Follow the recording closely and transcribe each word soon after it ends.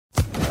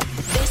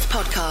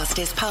podcast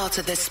is part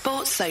of the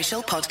Sports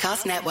Social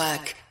Podcast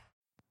Network.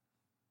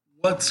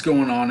 What's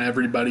going on,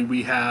 everybody?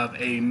 We have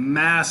a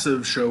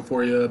massive show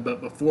for you,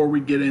 but before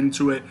we get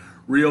into it,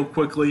 real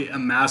quickly, a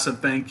massive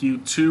thank you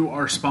to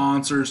our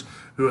sponsors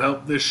who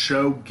help this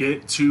show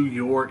get to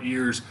your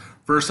ears.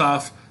 First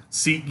off,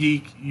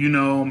 SeatGeek, you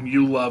know them,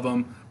 you love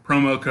them.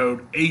 Promo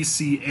code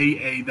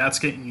ACAA, that's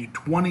getting you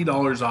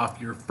 $20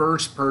 off your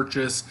first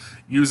purchase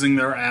using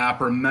their app.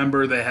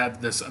 Remember, they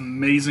have this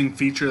amazing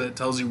feature that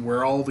tells you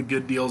where all the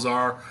good deals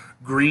are.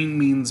 Green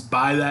means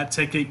buy that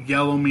ticket.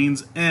 Yellow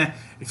means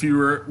if you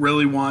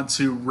really want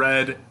to.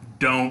 Red,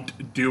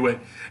 don't do it.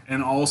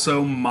 And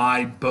also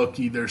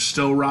MyBookie. They're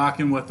still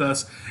rocking with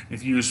us.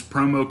 If you use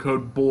promo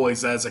code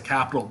BOYS, as a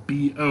capital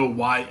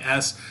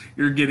BOYS,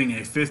 you're getting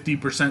a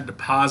 50%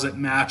 deposit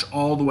match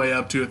all the way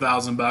up to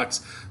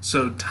 $1,000.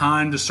 So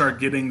time to start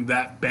getting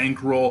that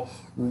bankroll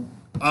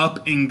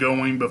up and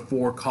going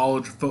before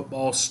college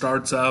football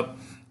starts up.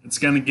 It's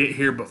going to get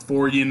here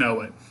before you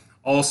know it.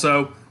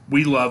 Also,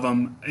 we love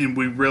them, and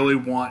we really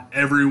want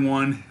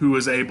everyone who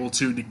is able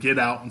to get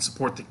out and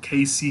support the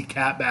KC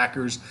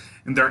Catbackers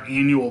in their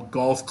annual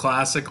Golf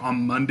Classic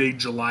on Monday,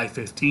 July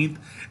 15th.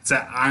 It's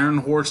at Iron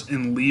Horse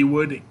in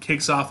Leawood. It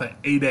kicks off at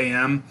 8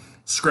 a.m.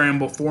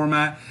 Scramble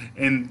format,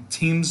 and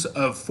teams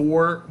of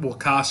 4 will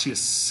cost you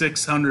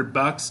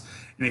 $600.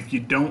 And if you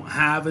don't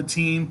have a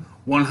team,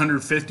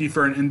 $150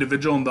 for an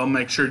individual, and they'll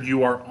make sure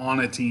you are on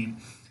a team.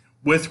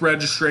 With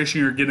registration,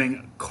 you're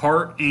getting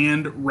cart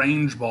and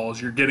range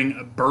balls. You're getting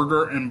a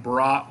burger and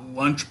brat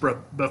lunch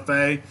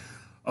buffet,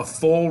 a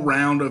full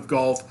round of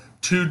golf,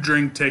 2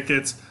 drink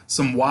tickets,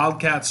 some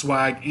Wildcat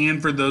swag,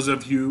 and for those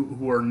of you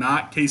who are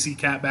not KC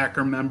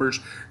Catbacker members,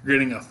 you're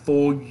getting a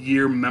full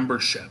year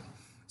membership.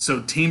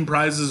 So team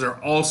prizes are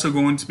also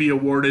going to be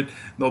awarded.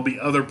 There'll be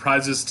other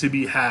prizes to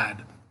be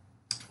had.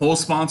 Whole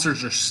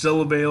sponsors are still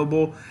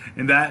available,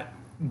 and that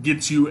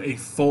gets you a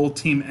full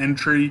team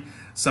entry,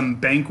 some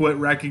banquet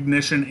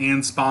recognition,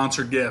 and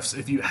sponsor gifts.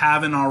 If you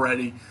haven't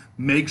already,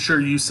 make sure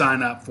you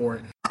sign up for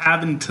it.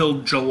 Have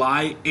until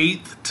July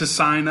 8th to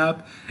sign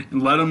up,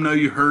 and let them know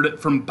you heard it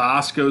from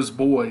Bosco's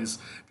Boys.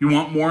 If you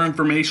want more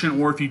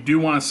information, or if you do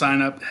want to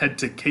sign up, head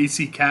to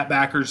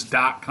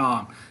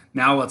kccatbackers.com.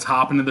 Now let's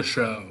hop into the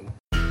show.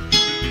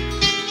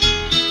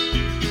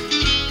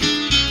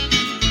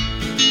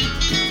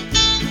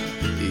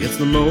 It's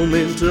the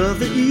moment of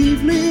the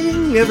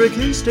evening every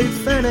K-State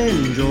fan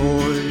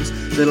enjoys.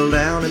 Settle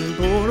down and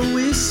pour a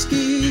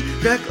whiskey,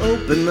 crack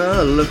open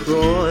a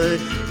LaCroix.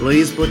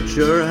 Please put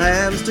your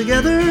hands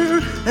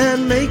together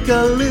and make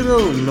a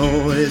little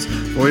noise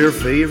for your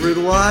favorite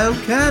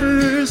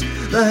Wildcatters,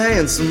 the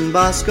handsome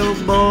Bosco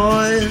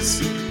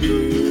Boys.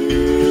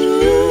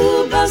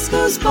 Ooh,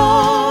 Bosco's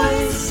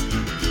Boys.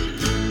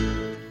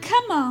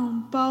 Come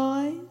on,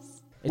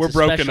 boys. We're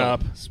broken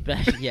up.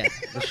 Yeah,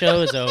 the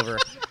show is over.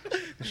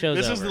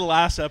 This is the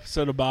last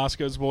episode of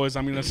Bosco's Boys.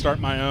 I'm going to start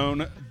my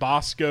own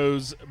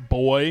Bosco's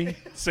Boy,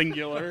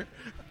 singular.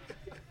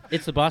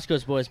 It's the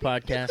Bosco's Boys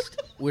podcast.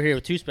 We're here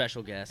with 2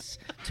 special guests.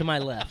 To my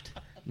left,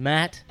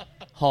 Matt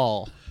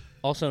Hall,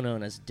 also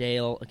known as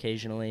Dale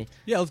occasionally.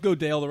 Yeah, let's go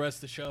Dale the rest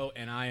of the show,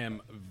 and I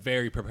am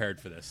very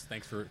prepared for this.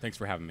 Thanks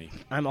for having me.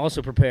 I'm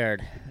also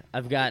prepared.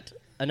 I've got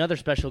another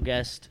special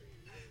guest,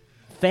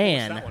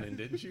 fan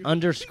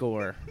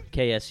underscore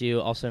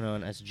KSU, also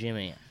known as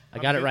Jimmy. I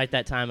got it right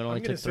that time. It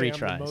only took 3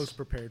 tries. I'm the most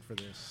prepared for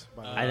this.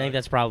 I think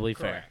that's probably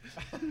fair.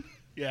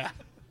 Yeah.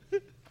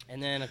 And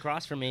then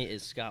across from me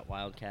is Scott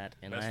Wildcat,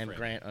 and I am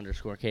Grant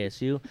underscore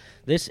KSU.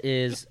 This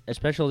is a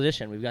special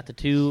edition. We've got the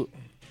 2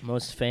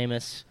 most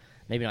famous,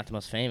 maybe not the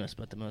most famous,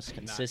 but the most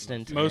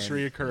consistent, most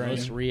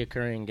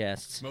reoccurring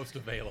guests. Most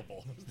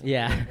available.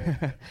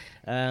 Yeah.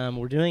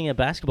 We're doing a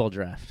basketball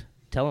draft.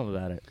 Tell them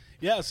about it.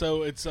 Yeah,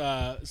 so it's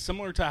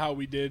similar to how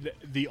we did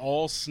the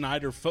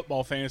all-Snyder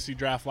football fantasy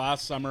draft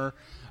last summer.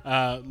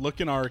 Look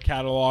in our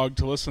catalog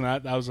to listen to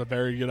that. That was a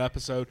very good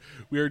episode.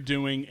 We are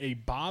doing a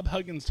Bob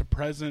Huggins to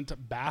present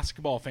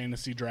basketball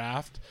fantasy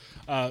draft.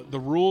 The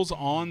rules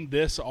on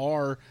this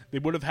are they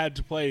would have had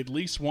to play at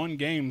least 1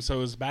 game,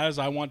 so as bad as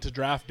I want to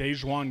draft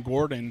Dejuan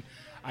Gordon,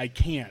 I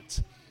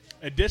can't.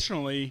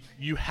 Additionally,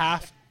 you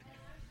have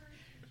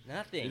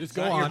Nothing. Just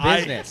go on. Your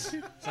business.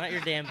 It's not your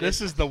damn business.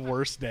 This is the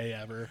worst day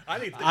ever. I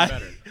think it's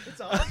better.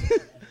 It's awesome.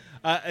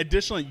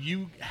 Additionally,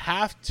 you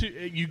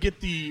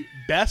get the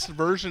best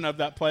version of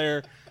that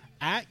player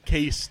at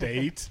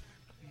K-State.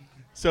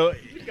 So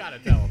you got to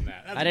tell them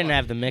that. I didn't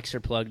have the mixer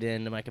plugged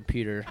into my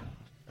computer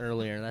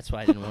earlier. That's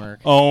why it didn't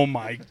work. Oh,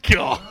 my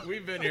God.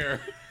 We've been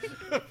here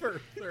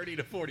for 30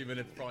 to 40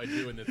 minutes probably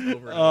doing this over and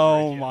over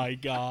Oh, again. my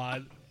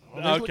God.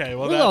 Okay,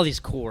 well, look at all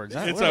these chords.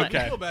 It's okay.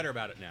 I feel better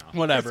about it now.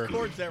 Whatever.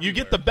 You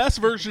get the best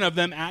version of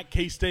them at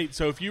K-State.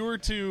 So if you were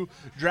to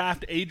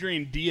draft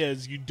Adrian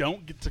Diaz, you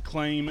don't get to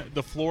claim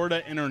the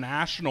Florida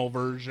International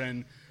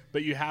version,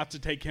 but you have to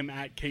take him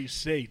at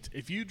K-State.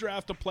 If you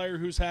draft a player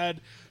who's had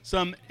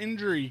some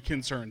injury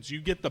concerns, you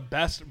get the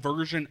best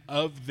version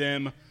of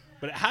them,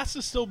 but it has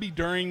to still be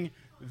during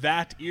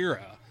that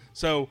era.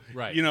 So,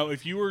 right.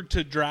 If you were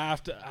to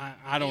draft,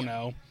 I don't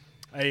know,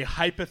 a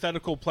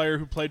hypothetical player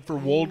who played for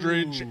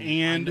Woldridge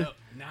and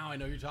now I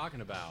know who you're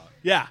talking about.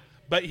 Yeah,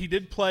 but he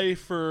did play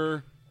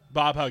for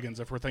Bob Huggins,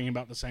 if we're thinking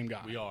about the same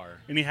guy. We are.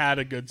 And he had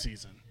a good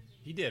season.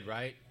 He did,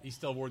 right? He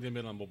still wore the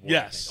minimum board.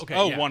 Yes. Okay.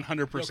 Oh, yeah.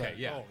 100%. Okay,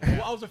 yeah. Oh,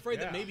 Well, I was afraid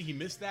that maybe he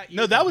missed that year.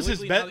 No, that was his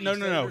completely, bet. now that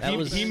you No. said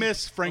everything. He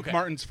missed Frank Okay.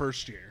 Martin's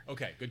first year.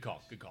 Okay, good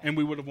call. Good call. And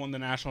we would have won the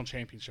national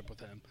championship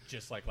with him.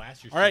 Just like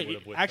last year's All right, team would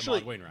have with actually,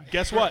 Ahmad Wainwright.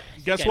 guess what?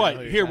 Guess Okay, I know what?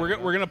 who you're Here,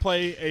 talking we're gonna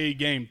play a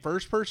game.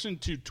 First person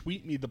to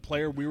tweet me the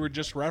player we were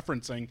just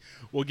referencing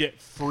will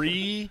get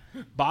free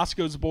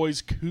Bosco's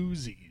Boys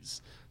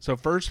koozies. So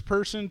first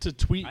person to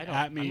tweet I'm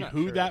at me not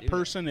who sure I that do that.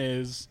 person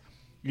is,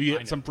 you I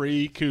get some know.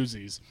 free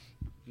koozies.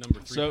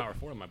 Number 3 So- power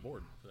forward on my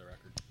board for the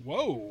record.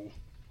 Whoa,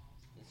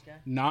 This guy?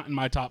 not in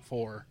my top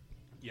 4.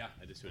 Yeah,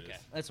 I just who it is.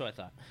 That's what I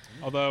thought.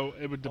 Although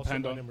it would Also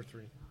depend my on. number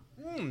 3.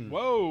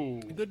 Whoa,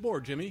 Good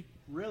board, Jimmy.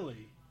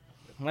 really?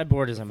 My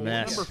board is a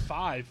mess. Number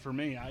 5 for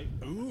me.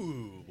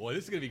 Ooh, boy,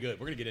 this is gonna be good.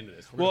 We're gonna get into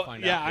this. We're Well, gonna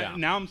find yeah, out.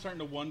 now I'm starting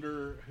to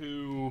wonder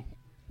who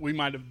we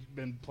might have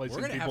been placing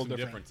We're gonna people have some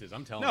different. differences.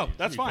 I'm telling No, you. It's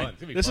that's gonna be fine. fun.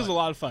 It's gonna be This fun. is a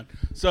lot of fun.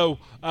 So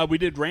we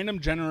did random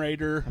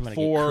generator I'm gonna get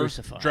for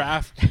crucified.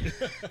 draft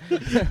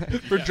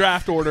for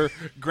draft order.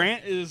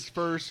 Grant is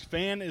first,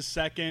 Fan is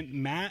second,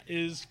 Matt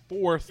is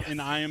fourth, and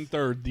I am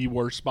third, the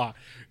worst spot.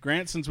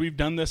 Grant, since we've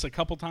done this a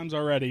couple times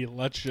already,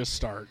 let's just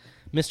start.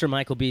 Mr.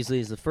 Michael Beasley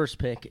is the first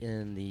pick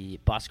in the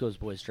Bosco's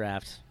Boys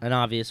draft. An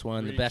obvious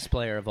one, the best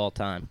player of all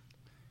time.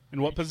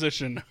 In what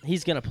position?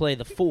 He's going to play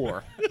the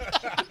 4.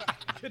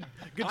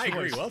 Good I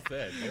agree. choice. Well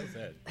said. Well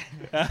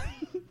said.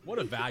 What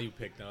a value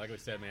pick, though. Like I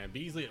said, man,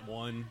 Beasley at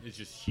 1 is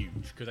just huge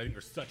because I think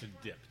there's such a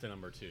dip to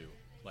number 2.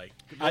 Like,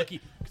 lucky.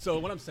 So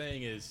what I'm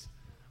saying is,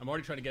 I'm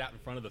already trying to get out in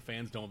front of the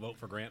fans don't vote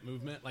for Grant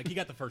movement. Like, he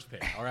got the first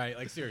pick. All right.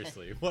 Like,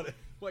 seriously,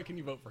 why can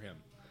you vote for him?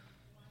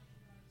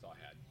 That's all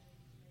I had.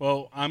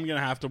 Well, I'm going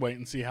to have to wait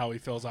and see how he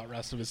fills out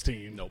rest of his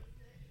team. Nope.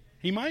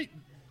 He might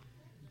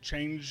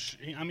change.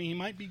 I mean, he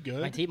might be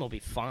good. My team will be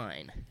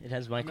fine. It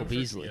has Michael Remember,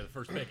 Beasley. Yeah, the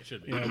first pick it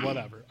should be. Yeah,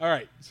 whatever. All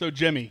right. So,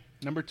 Jimmy,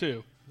 number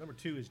 2. Number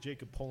 2 is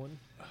Jacob Pullen,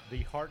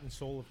 the heart and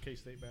soul of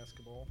K-State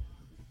basketball.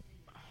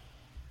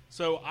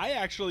 So, I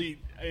actually.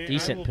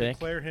 Decent I will pick.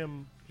 declare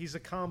him. He's a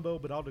combo,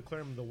 but I'll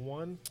declare him the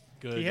 1.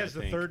 Good, He has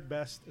I the think. 3rd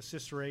best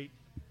assist rate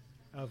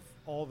of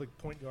all the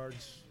point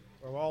guards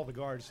or all the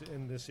guards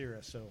in this era.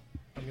 So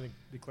I'm going to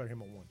declare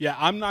him a 1. Yeah,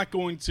 I'm not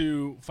going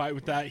to fight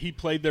with that. He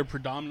played there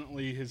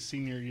predominantly his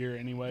senior year,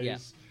 anyways. Yeah.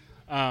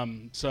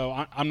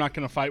 So I'm not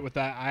going to fight with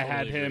that. I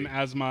had Totally him agree.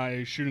 as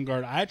my shooting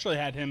guard. I actually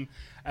had him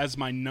as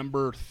my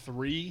number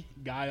 3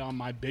 guy on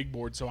my big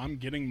board. So I'm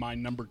getting my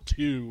number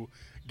 2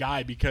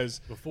 guy because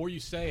Before you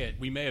say it,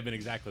 we may have been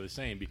exactly the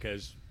same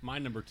because my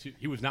number 2,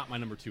 he was not my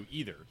number 2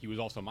 either. He was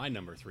also my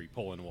number 3.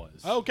 Pullen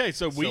was. okay,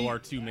 so we our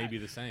 2 may be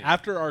the same.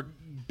 after our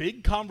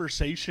big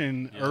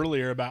conversation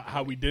earlier about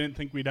how we didn't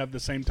think we'd have the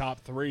same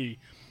top 3,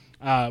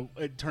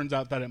 it turns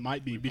out that it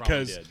might be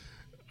because. did.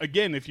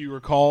 Again, if you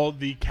recall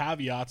the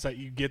caveats that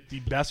you get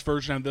the best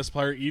version of this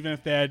player, even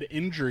if they had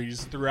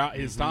injuries throughout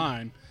his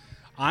time,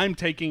 I'm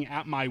taking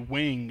at my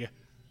wing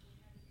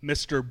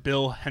Mr.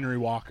 Bill Henry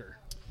Walker.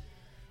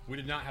 We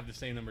did not have the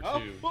same number 2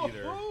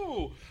 either.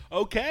 Oh,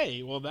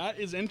 okay. Well, that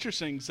is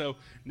interesting. So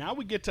now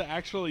we get to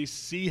actually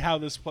see how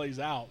this plays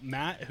out.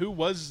 Matt, who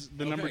was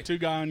the number Okay. 2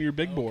 guy on your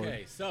big board?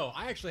 Okay, so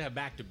I actually have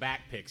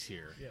back-to-back picks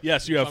here.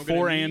 Yes, you have So I'm gonna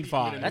 4 and I'm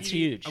gonna 5. That's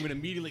huge. I'm going to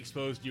immediately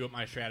expose to you what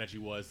my strategy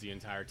was the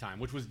entire time,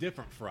 which was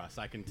different for us,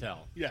 I can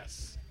tell.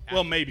 Yes. At-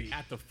 Well, maybe.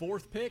 At the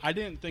 4th pick, I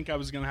didn't think I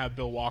was going to have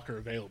Bill Walker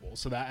available,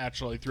 so that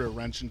actually threw a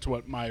wrench into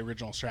what my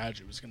original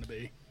strategy was going to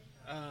be.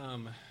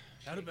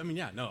 I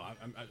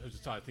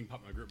just thought I think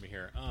popped my group me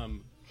here.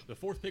 The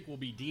 4th pick will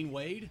be Dean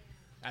Wade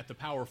at the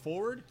power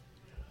forward,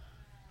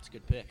 It's a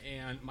good pick.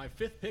 and my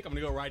 5th pick, I'm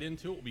going to go right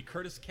into it, will be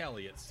Curtis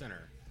Kelly at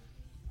center.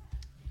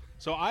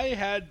 So I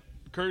had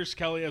Curtis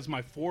Kelly as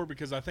my 4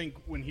 because I think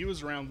when he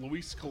was around,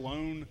 Luis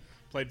Colon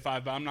played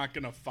 5, but I'm not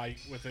going to fight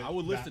with it. I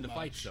would listen to that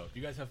fights much. though. If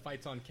you guys have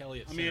fights on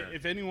Kelly at I center, mean,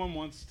 if anyone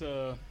wants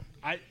to,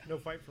 No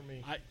fight for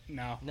me.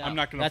 No, I'm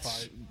not going to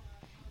that's- fight.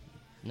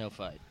 No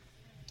fight.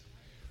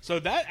 So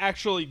that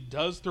actually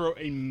does throw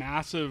a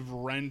massive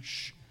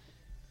wrench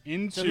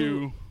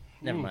into.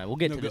 Never Ooh, mind. We'll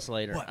get no, to go- this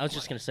later. What? I was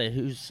just going to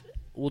say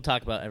we'll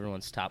talk about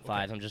everyone's top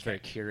 5. I'm just very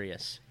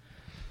curious.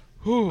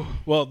 Whew.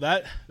 Well,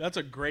 that's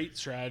a great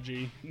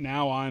strategy.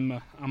 Now I'm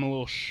a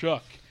little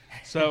shook.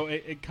 So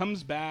it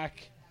comes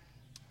back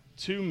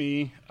to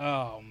me.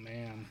 Oh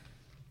man,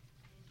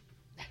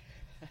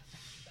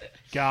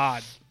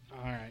 God.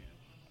 All right.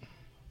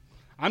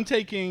 I'm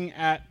taking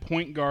at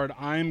point guard.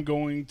 I'm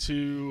going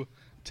to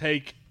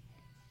take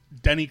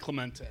Denny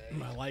Clemente.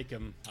 I like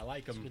him. I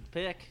like him. Good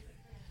pick.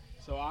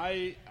 So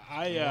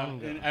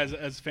and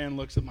as fan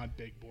looks at my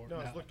big board. No, I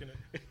was now. looking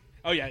at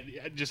Oh yeah,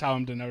 just how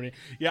I'm denoting.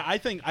 Yeah, I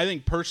think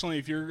personally,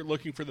 if you're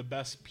looking for the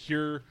best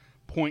pure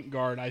point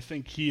guard, I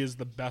think he is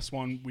the best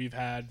one we've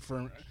had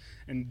for.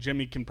 And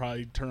Jimmy can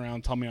probably turn around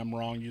and tell me I'm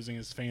wrong using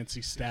his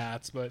fancy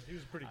stats, but he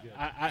was pretty good.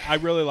 I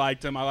really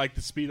liked him. I like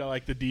the speed. I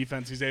like the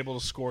defense. He's able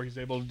to score. He's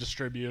able to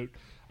distribute.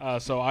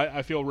 So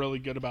I feel really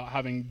good about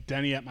having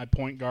Denny at my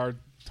point guard,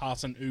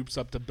 tossing oops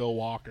up to Bill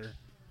Walker.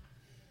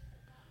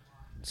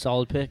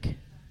 Solid pick.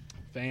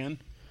 Fan?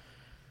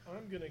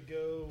 I'm going to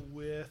go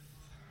with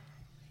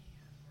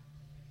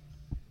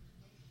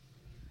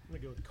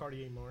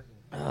Cartier Martin.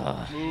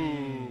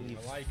 Ooh.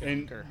 I like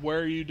And him. where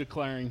are you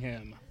declaring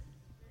him?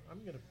 I'm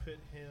going to put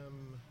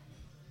him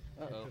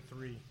at the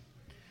 3.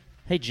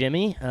 Hey,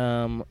 Jimmy,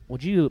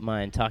 would you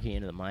mind talking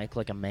into the mic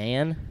like a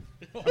man?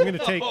 I'm going to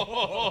take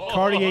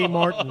Cartier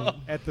Martin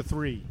at the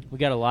 3. We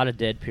got a lot of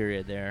dead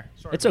period there.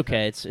 Sorry It's about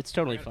okay. It's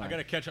totally I fine. got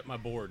to catch up my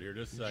board here.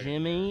 Just a second.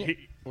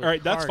 Jimmy. All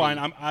right, that's Cardi.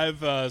 fine.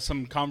 I've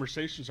some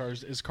conversation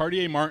starters. Is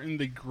Cartier Martin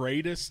the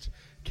greatest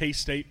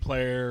K-State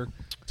player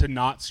to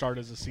not start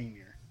as a senior?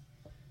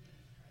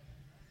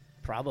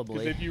 Because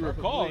Probably. if you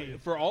recall,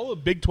 for all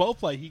of Big 12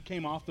 play, he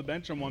came off the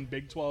bench and won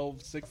Big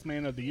 12 Sixth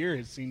Man of the Year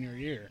his senior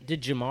year.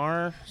 Did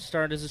Jamar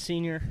start as a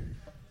senior?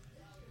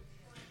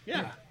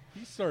 Yeah,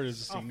 he started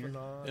as a Off senior. and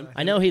on.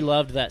 I know he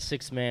loved that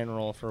 6-man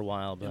role for a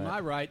while, but Am I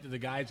right that the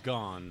guys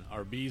gone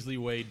are Beasley,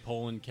 Wade,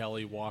 Poland,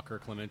 Kelly, Walker,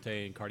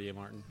 Clemente, and Cartier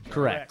Martin?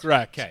 correct.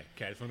 Correct. Okay,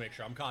 I just want to make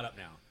sure I'm caught up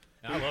now.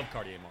 And I love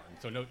Cartier Martin,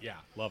 so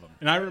love him.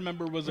 And I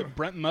remember, was it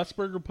Brent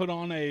Musburger put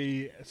on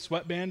a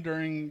sweatband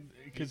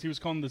because he was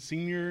calling the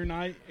senior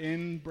night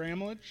in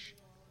Bramlage?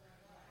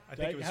 I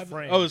think it was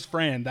Fran. Oh, it was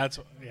Fran.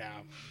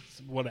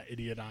 What an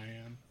idiot I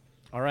am.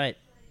 All right.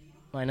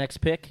 My next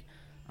pick,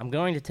 I'm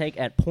going to take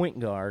at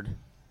point guard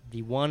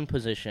the one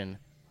position,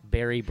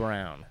 Barry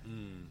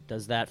Brown.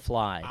 Does that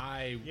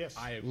fly? Yes.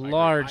 I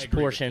Large agree with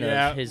portion you.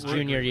 Yeah, of his I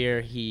junior agree.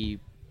 year, he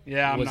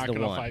Yeah, I'm was not the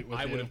going to one. fight with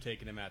I you. would have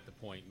taken him at the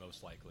point,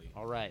 most likely.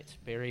 All right,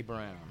 Barry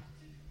Brown.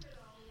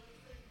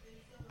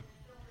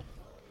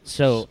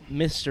 So,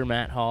 Mr.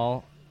 Matt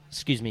Hall,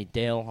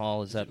 Dale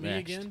Hall is up Me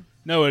next. again?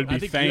 No, it'd I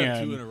be think you have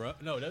 2 in fan. a row.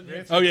 No, it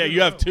doesn't. Oh, yeah,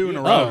 you have 2 in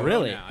a row. Oh,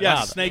 really? Yeah,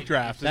 Wow, snake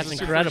draft. That's This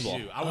is- incredible.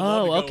 I would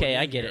love to go okay, and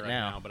I win get here it right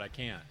now. but I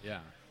can't. Yeah.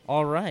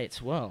 All right,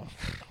 well,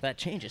 that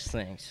changes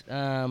things.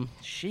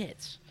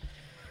 Shit.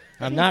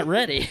 I'm not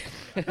ready.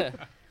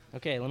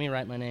 Okay, let me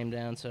write my name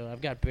down. So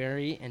I've got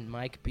Barry and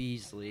Mike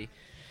Beasley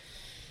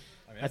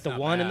I mean, at that's the not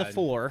 1 and the bad.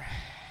 4.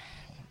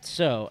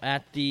 So I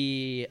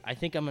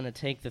think I'm going to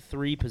take the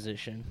 3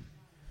 position,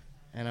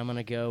 and I'm going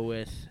to go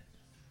with,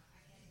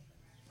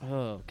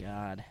 oh,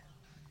 God.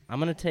 I'm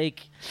going to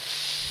take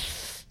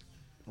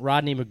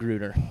Rodney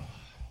Magruder.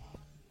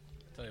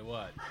 Tell you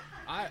what,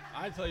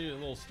 I tell you a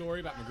little story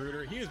about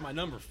Magruder. He was my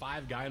number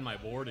 5 guy on my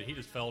board, and he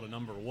just fell to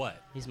number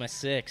what? He's my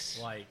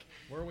 6. Like,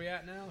 where are we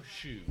at now?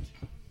 Shoot.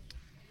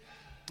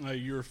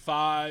 You're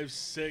 5,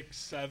 6,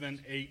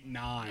 7, 8,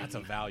 9. That's a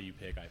value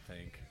pick, I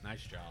think.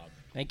 Nice job.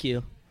 Thank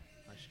you.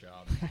 Nice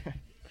job.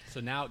 So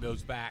now it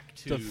goes back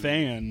to The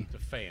fan. The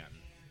fan.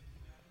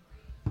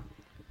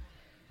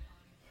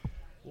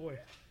 Boy.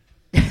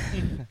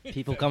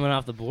 People coming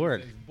off the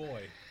board. Says,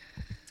 boy.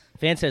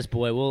 Fan says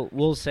boy.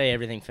 We'll say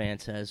everything Fan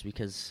says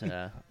because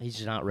he's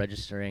just not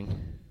registering.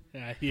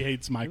 Yeah, he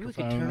hates Maybe we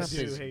could turn I up microphones.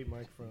 do his hate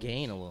microphones.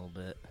 gain a little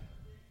bit.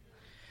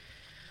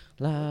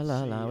 La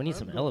la la. We need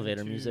some I'm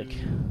elevator going music. to-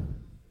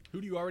 Who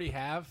do you already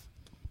have?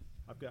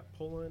 I've got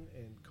Poland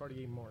and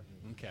Cartier Martin.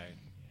 Okay.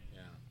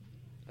 Yeah.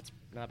 That's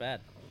not bad.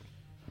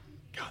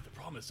 God, the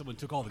problem is someone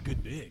took all the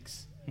good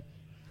bigs.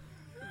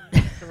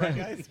 Right,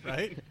 guys?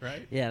 Right?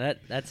 Right? Yeah,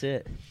 that's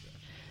it.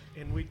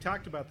 And we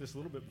talked about this a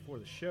little bit before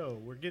the show.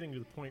 We're getting to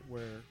the point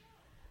where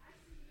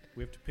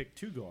we have to pick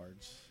 2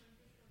 guards,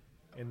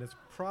 and that's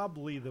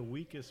probably the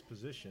weakest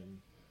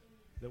position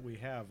that we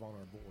have on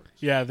our boards.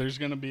 Yeah, there's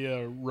going to be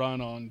a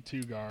run on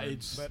 2 guards.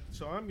 It's- But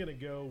so I'm going to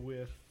go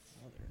with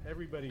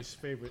everybody's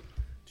favorite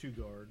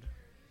 2-guard,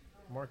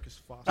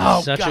 Marcus Foster.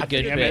 Oh, Such a God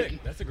good damn pick.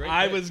 it. That's a great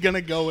I pick. was going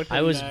to go with him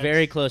I was next.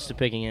 very close to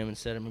picking him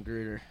instead of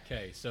Magruder.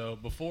 Okay, so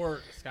before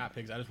Scott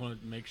picks, I just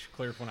want to make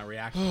clear when I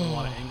react to a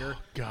lot of anger.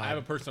 God. I have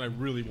a person I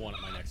really want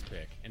at my next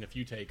pick, and if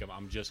you take him,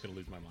 I'm just going to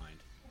lose my mind.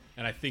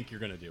 And I think you're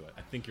going to do it.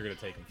 I think you're going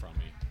to take him from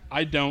me.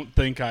 I don't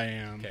think I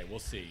am. Okay, we'll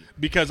see.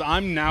 Because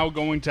I'm now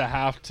going to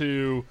have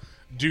to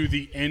do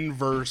the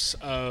inverse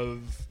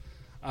of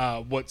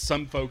what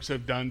some folks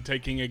have done,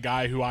 taking a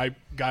guys who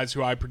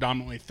I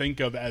predominantly think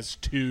of as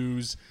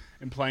 2s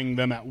and playing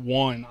them at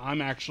 1.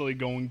 I'm actually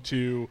going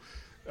to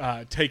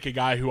take a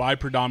guy who I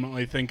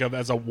predominantly think of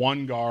as a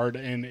 1 guard,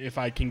 and if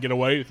I can get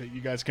away with it,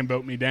 you guys can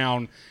vote me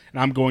down,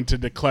 and I'm going to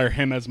declare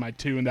him as my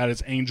 2, and that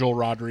is Angel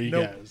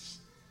Rodriguez.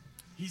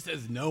 He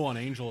says no on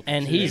Angel. At the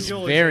And two. he's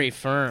Angel is very a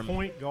firm.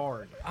 Point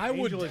guard. I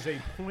Angel would- is a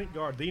point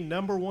guard, the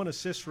number 1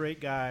 assist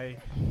rate guy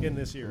in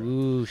this era.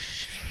 Ooh,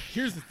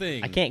 Here's the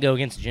thing. I can't go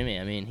against Jimmy.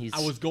 I mean, he's. I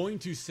was going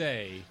to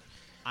say,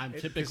 I'm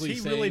Because typically he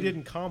saying. really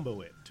didn't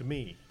combo it to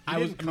me. He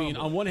didn't combo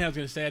on it. one hand, I was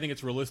going to say I think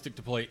it's realistic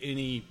to play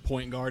any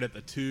point guard at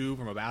the 2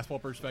 from a basketball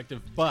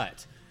perspective.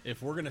 But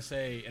if we're going to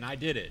say, and I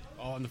did it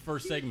all in the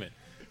first segment,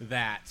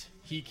 that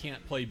he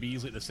can't play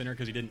Beasley at the center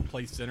because he didn't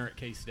play center at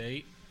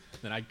K-State,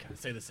 then I'd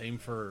say the same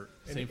for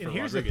And for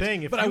here's Rodriguez. the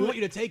thing: but I want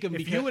you to take him if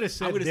because you would have I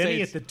said would've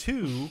Denny said at the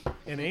 2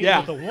 and Angel Yeah.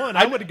 at the 1,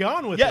 I would have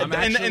gone with Yeah, him.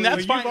 and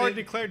that's But fine. You've already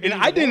declared and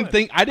Denny I the didn't 1.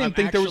 think I'm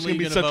there was going to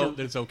be actually such gonna a vote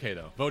that it's okay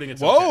though. Voting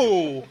it's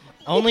Whoa! okay.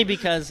 Only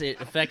because it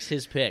affects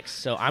his picks.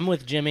 So I'm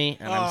with Jimmy,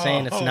 and I'm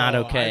saying it's not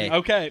okay.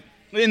 Okay.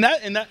 And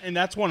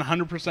that's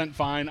 100%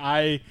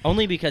 fine.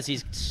 Only because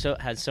he's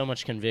has so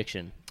much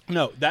conviction.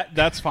 No,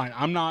 that's fine.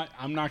 I'm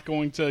not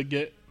going to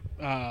get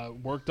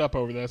worked up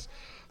over this.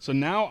 So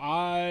now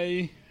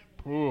it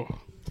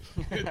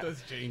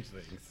does change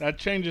things. That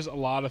changes a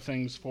lot of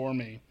things for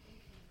me.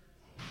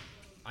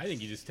 I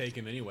think you just take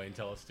him anyway and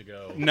tell us to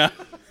go. No,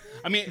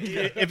 I mean,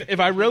 if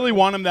I really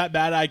want him that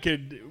bad, I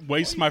could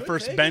waste my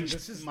first bench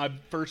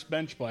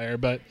player.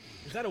 But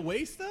is that a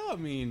waste though? I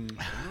mean,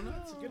 I don't know.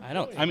 That's a good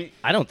point.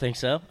 I don't think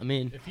so. I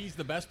mean, if he's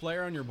the best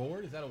player on your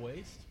board, is that a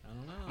waste? I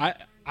don't know.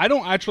 I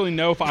don't actually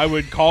know if I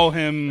would call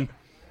him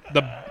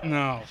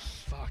no.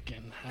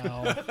 Fucking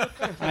hell!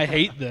 I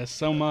hate this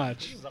so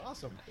much. This is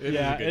awesome. It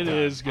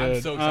is good.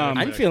 I'm so excited.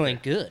 I'm feeling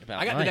good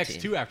about I got my the next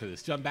team. 2 after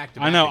this. I'm back to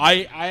back. I know.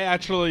 I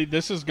actually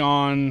this has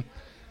gone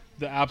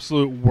the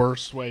absolute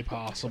worst way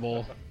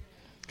possible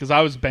because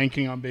I was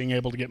banking on being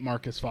able to get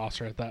Marcus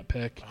Foster at that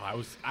pick.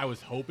 Oh, I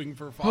was hoping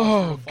for Foster.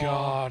 Oh to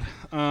fall.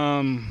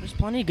 God. There's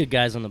plenty of good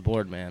guys on the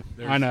board, man.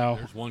 I know.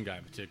 There's one guy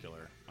in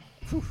particular.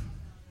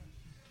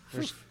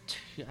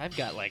 I've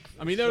got like.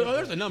 I mean,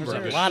 there's a number.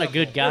 There's of a lot of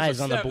good guys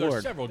on the There's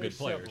board. several good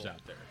players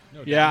out there.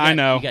 No Yeah, doubt. I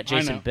know. You got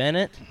Jason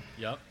Bennett.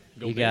 Yep.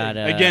 Go You big. got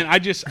Again, I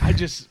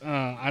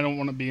don't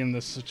want to be in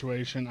this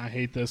situation. I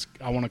hate this.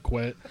 I want to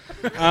quit.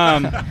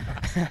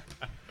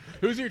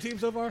 Who's your team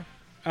so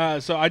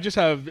far? So I just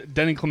have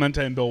Denny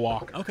Clemente and Bill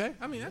Walker. Okay.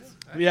 I mean, that's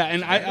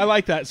And I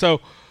like that.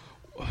 So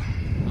I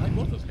like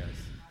both those guys.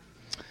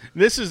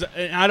 this is,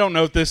 I don't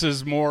know if this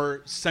is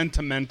more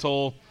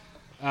sentimental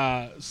 /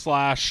 a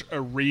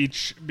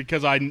reach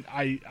because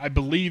I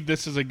believe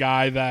this is a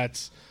guy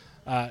that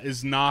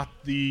is not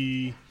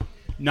the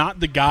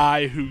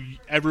guy who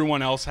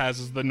everyone else has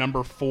as the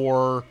number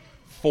 4.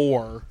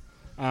 But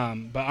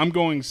I'm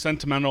going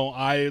sentimental.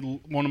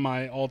 One of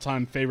my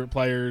all-time favorite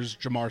players,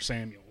 Jamar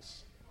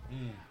Samuels.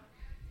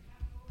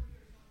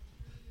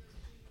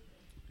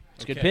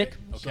 It's a good pick.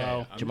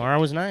 So Jamar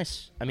was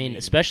nice. I mean,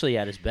 especially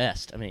at his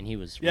best. I mean, he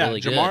was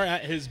really good. Jamar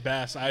at his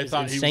best. I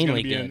thought he was going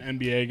to be an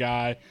NBA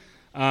guy.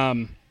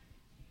 I'm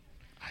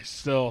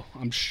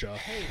shook.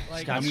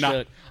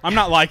 I'm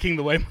not liking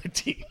the way my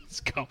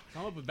team's going.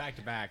 I'm up with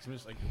back-to-backs. I'm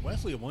just like,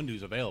 Wesley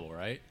Iwundu's available,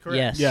 right?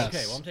 Correct. Yes.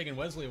 Okay, well, I'm taking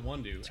Wesley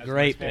Iwundu as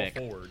great my small pick.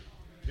 forward.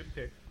 Good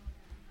pick.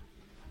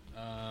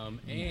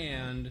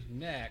 And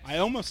next, I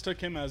almost took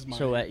him as my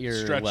So at your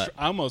stretch. what?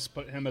 I almost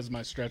put him as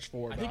my stretch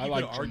forward. I think I you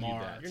like could argue Jamar.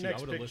 that. Your See, I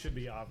next would've pick listened. should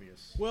be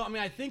obvious. Well, I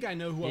mean, I think I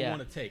know who I Yeah.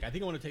 want to take. I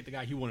think I want to take the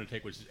guy you want to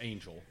take, which is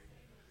Angel.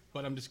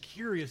 But I'm just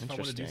curious if I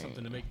want to do Interesting.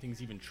 something to make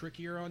things even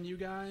trickier on you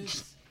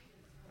guys.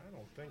 I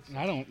don't think so.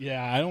 I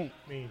don't.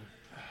 I mean,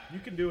 you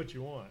can do what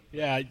you want.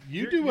 Yeah,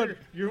 you do what?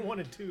 Your 1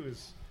 and 2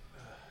 is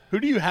Who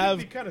do you have?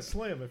 be kind of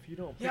slim if you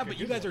don't. Yeah, pick a but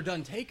you good guys one. are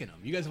done taking them.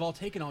 You guys have all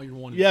taken all your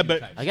 1 and Yeah, 2 but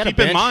types. I got a keep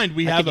in bench. mind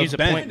we I have could a use a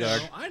bench. point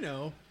guard. I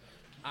know.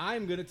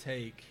 I'm going to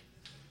take...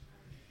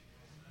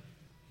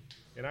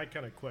 And I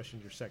kind of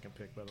questioned your second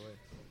pick, by the way.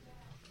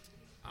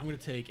 I'm going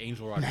to take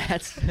Angel Rodriguez.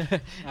 That's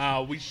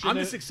We shouldn't.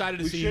 just excited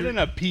to we see shouldn't who-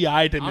 have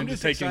PI'd him I'm into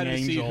just taking excited to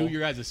see Angel. who your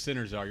guys'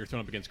 sinners are you're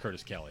throwing up against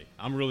Curtis Kelly.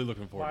 I'm really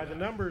looking forward By to the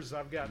that. numbers,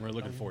 I've got We're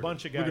looking a forward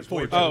bunch to of it. Looking guys way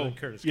forward to better Oh, than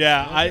Curtis.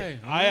 yeah. Okay,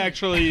 I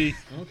actually.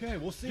 Okay,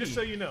 we'll see. Just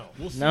so you know.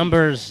 We'll see.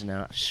 numbers,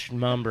 no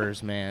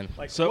schmumbers, man.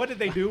 Like, So- what did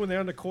they do when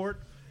they're on the court?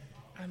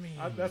 I mean,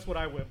 that's what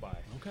I went by.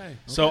 Okay.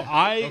 So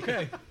I.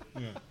 Okay.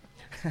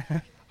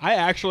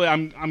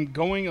 I'm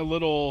going a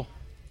little.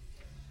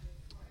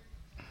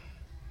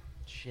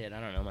 Shit,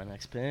 I don't know my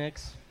next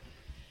picks.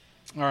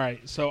 All right,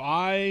 so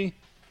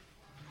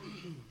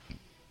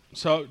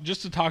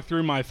just to talk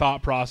through my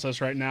thought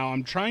process right now,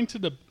 I'm trying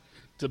to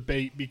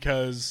debate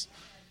because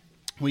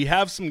we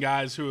have some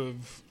guys who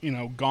have,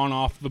 gone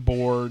off the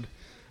board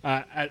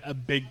at a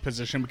big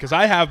position because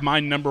I have my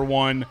number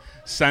 1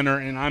 center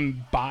and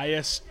I'm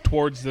biased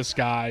towards this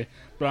guy,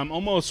 but I'm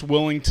almost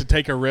willing to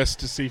take a risk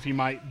to see if he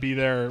might be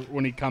there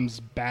when he comes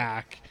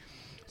back.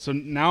 So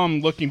now I'm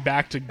looking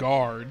back to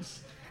guards,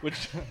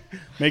 which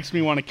makes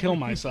me want to kill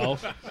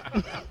myself.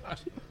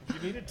 You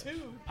needed 2.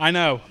 I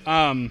know.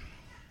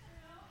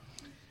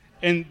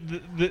 And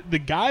the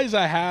guys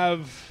I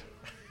have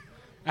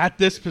at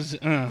this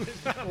position,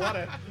 Not a lot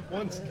of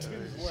 1s and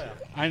 2s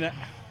left. I know.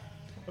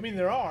 I mean,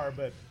 there are,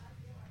 but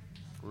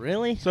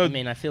Really? So- I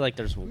mean, I feel like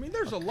there's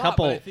there's a lot,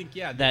 couple but I think,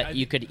 yeah, that I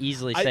you think- could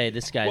easily say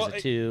this guy's well, a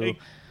 2.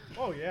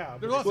 oh yeah,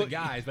 There's but lots of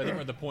guys, but I think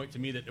we're at the point to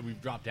me that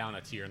we've dropped down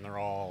a tier, and they're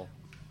all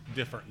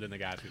different than the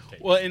guys we've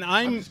taken. Well, and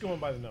I'm I'm just going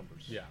by the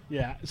numbers.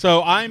 yeah.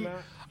 So I'm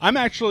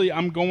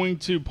going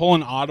to pull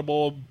an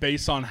audible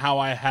based on how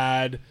I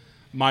had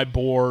my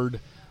board.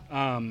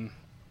 And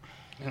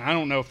I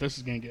don't know if this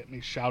is going to get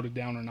me shouted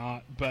down or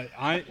not, but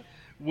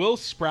Will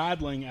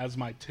Spradling as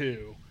my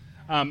 2.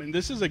 And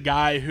this is a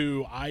guy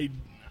who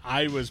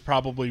I was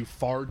probably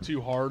far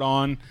too hard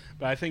on,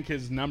 but I think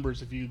his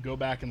numbers, if you go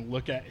back and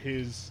look at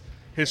his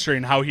history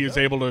and how he was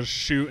able to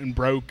shoot and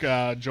broke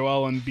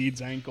Joel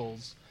Embiid's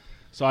ankles.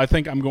 So I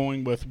think I'm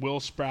going with Will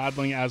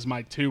Spradling as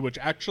my 2, which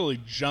actually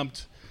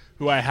jumped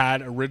who I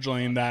had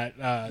originally in that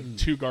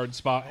 2-guard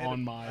spot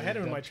on my. I had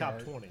him in my depth top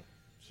chart. 20.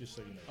 Just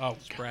so you know. Oh,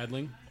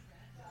 Spradling.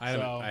 I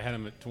had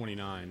him at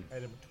 29. I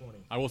had him at 20.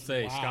 I will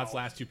say Wow. Scott's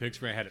last 2 picks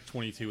for me I had at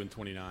 22 and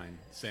 29.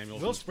 Samuel.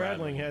 Will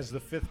Spradling has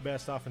the 5th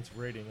best offensive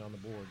rating on the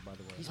board, by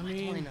the way. He's my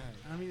 29.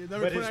 I mean,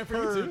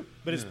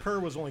 But his per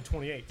was only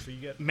 28, so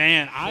you get.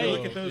 Man,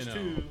 Look at those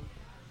two.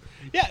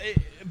 Yeah,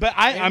 but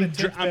And I'm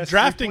the 10th I'm best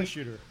drafting. three-point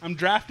shooter. I'm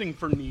drafting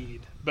for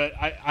need, but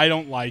I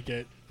don't like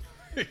it.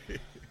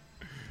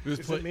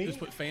 Just Is put it me?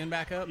 Fan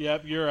back up.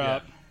 Yep, you're Yeah.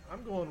 up.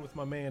 I'm going with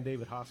my man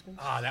David Hoskins.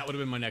 Ah, that would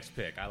have been my next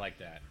pick. I like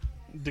that.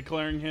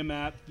 Declaring him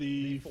at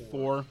the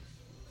 4.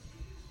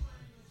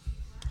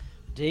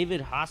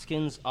 David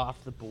Hoskins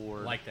off the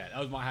board. I like that. That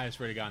was my highest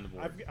rated guy on the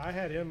board. I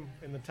had him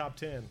in the top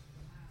 10.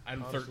 I had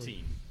him honestly.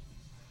 13.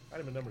 I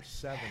had him at number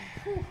 7.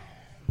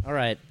 All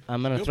right,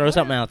 I'm gonna Good throw player.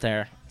 something out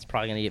there. It's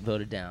probably gonna get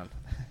voted down.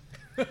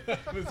 This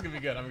is gonna be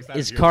good. I'm excited.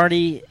 Is to hear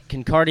Cardi?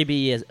 Can Cardi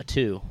be a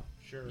 2?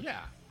 Sure. this.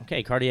 Yeah.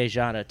 Okay, Cartier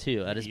Jada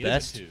 2 at his He is a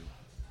best. 2.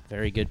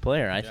 Very good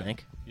player, I Yeah.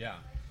 think. Yeah.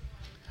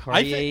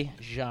 Cartier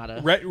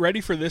Jada.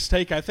 Ready for this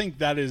take? I think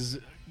that is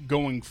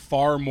going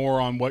far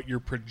more on what you're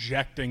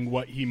projecting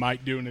what he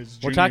might do in his.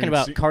 We're junior talking and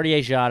about Cartier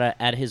Jada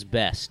at his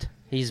best.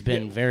 He's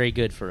been very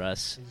good for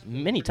us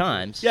many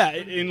times. Yeah,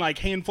 in like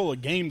handful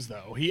of games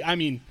though.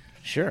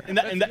 Sure.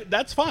 And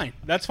that's fine.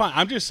 That's fine.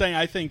 I'm just saying.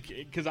 I think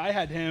because I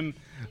had him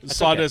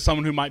slotted okay. as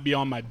someone who might be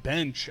on my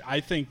bench. I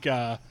think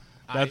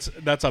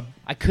that's a.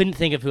 I couldn't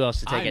think of who else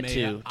to take I at may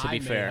 2. have- To be I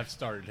may fair, have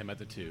started him at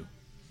the 2.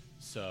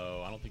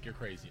 So I don't think you're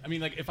crazy. I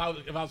mean, like if I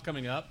was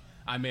coming up,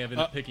 I may have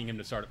ended up picking him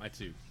to start at my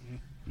 2.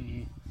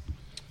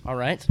 all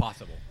right. It's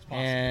possible. It's possible.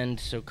 And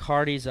so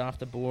Cardi's off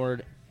the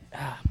board,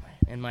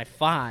 and my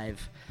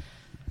 5,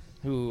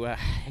 who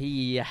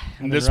he. I've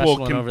been And this will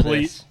wrestling over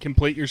this.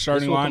 complete your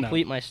starting This will lineup.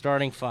 complete my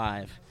starting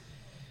 5.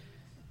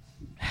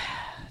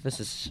 This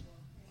is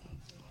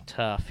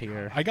tough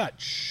here. I got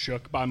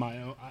shook by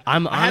my own.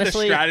 I'm I had a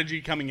honestly-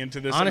 strategy coming into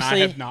this,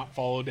 honestly, and I have not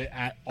followed it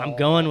at all. I'm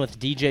going with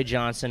DJ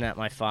Johnson at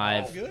my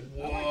 5. Good.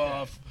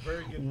 Woof.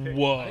 Very good pick.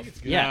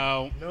 Woof. Yeah.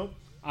 No, Nope.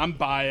 I'm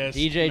biased.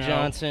 DJ No.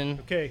 Johnson.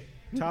 Okay.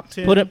 Top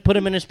 10. Put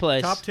him in his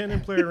place. Top 10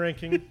 in player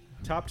ranking.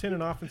 Top 10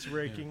 in offensive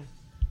ranking.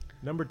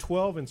 Number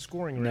 12 in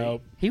scoring rate.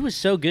 Nope. He was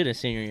so good his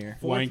senior year.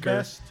 Fourth Wanker.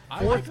 best. I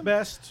Fourth like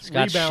best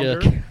Scott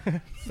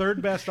rebounder.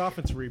 Third best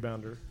offensive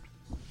rebounder.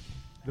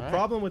 The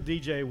problem with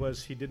DJ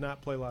was he did not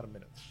play a lot of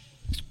minutes.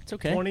 It's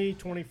okay. 20,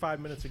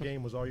 25 minutes a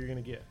game was all you're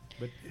going to get.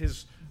 But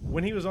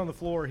when he was on the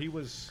floor, he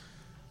was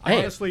Hey,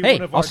 honestly hey,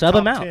 one of I'll our sub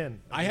top him out. 10.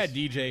 I had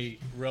DJ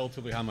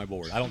relatively high on my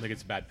board. I don't think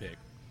it's a bad pick.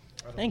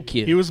 Thank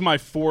you. He was my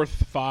 4th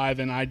 5,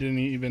 and I didn't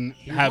even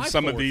was have my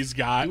some of 4th. these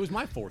guys. He was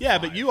my 4th Yeah,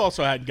 5. but you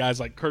also had guys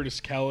like Curtis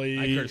Kelly.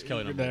 I had Curtis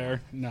Kelly number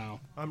there. No.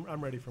 I'm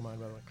ready for mine,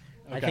 by the way.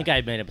 I think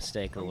I made a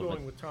mistake a I'm little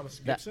going bit. with Thomas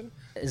That- Gibson.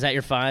 Is that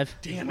your 5?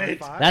 Damn My it.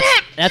 5.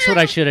 That's what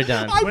I should have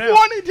done. I Well,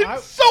 wanted him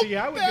so see,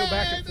 I would go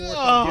back and forth. bad.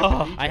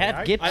 on Gibb and I had DJ.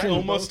 I Gibson.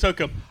 almost took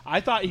him. I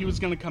thought he was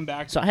going to come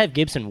back. So I have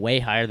Gibson way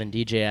higher than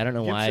DJ. I don't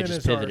know why I Gibson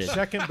just is our pivoted.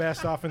 second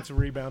best offensive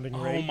rebounding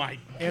rate. Oh my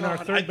And our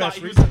God, I third thought best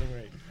he was- rebounding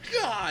rate.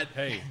 God.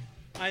 Hey,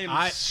 I am.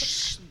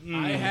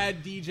 I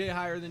had DJ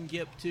higher than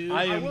Gip too.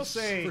 I I am will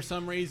say, for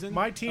some reason.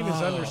 my team is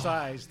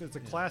undersized. It's a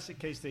classic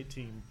K-State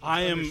team. It's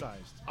I am.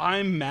 undersized.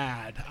 I'm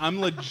mad. I'm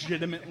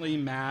legitimately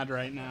mad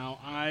right now.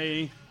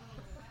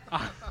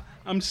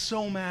 I'm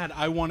so mad.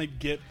 I want to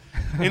get.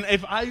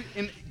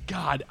 And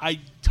God, I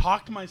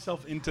talked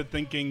myself into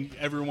thinking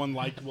everyone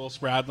liked Will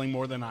Spradling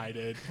more than I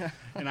did,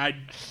 and I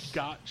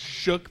got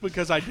shook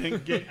because I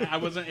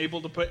wasn't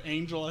able to put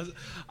Angel as.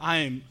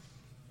 I'm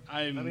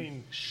I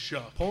mean,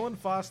 shook. Pullen,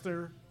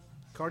 Foster,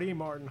 Cartier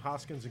Martin,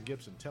 Hoskins, and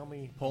Gibson. Tell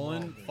me.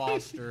 Pullen,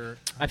 Foster.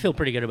 I feel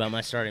pretty good about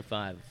my starting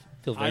 5.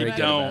 Feel very I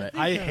good don't. about it.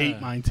 I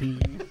hate my team.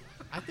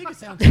 I think it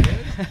sounds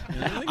good.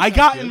 I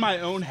got in my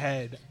own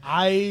head.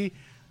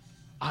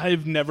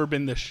 I've never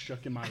been this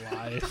shook in my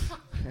life.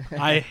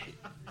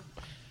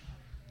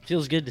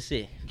 Feels good to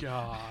see.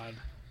 God.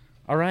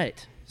 All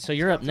right. So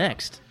you're up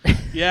next.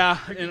 Yeah.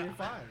 Picking and- your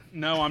 5.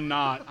 no, I'm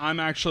not. I'm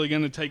actually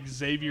going to take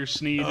Xavier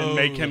Sneed and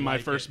make him my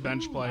like first it.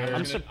 bench player. I'm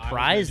gonna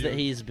surprised do- that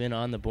he's been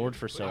on the board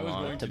for I so was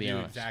long, going to be do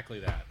honest. exactly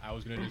that. I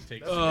was going to just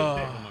take That's a Snead good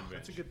pick. from my bench.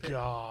 That's a good pick.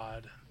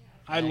 God.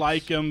 I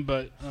like him,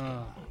 but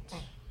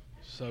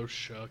so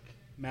shook.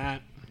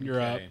 Matt,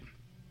 you're Okay. up.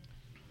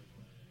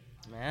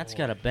 Matt's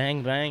got a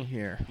bang bang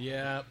here.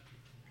 Yep.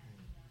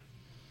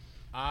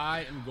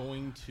 I am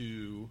going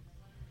to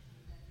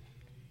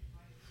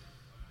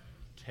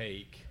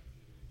take.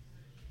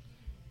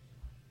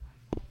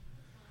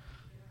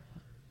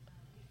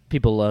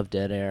 People love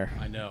dead air.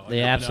 I know.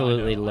 They I know,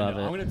 absolutely I know. love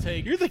it. I'm going to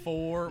take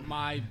for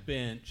my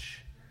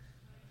bench.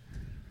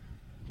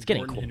 It's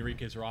getting Gordon cool.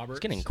 Henriquez Roberts. It's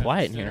getting at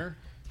quiet in center.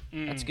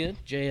 here. That's good.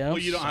 JL, Well,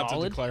 you don't have to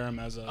solid. declare him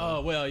as a.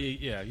 Oh well,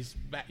 yeah,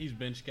 he's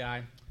bench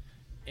guy,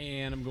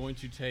 and I'm going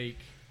to take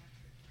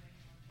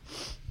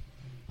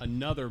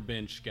another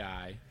bench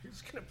guy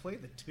Who's going to play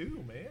the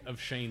 2, man? of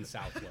Shane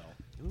Southwell.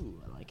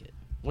 Ooh, I like it.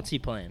 What's he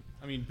playing?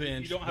 I mean,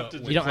 bench. You don't have to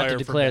but You don't have to Declare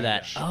for declare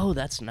that. bench. Oh,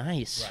 that's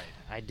nice.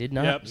 Right. I did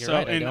not. Yep. You're So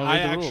right. and don't I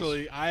read the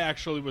rules.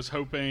 actually was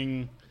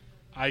hoping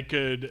I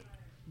could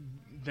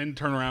then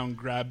turn around and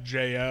grab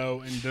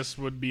Jo, and this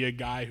would be a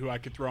guy who I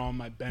could throw on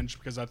my bench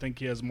because I think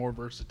he has more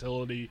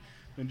versatility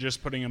than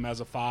just putting him as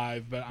a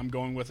 5. But I'm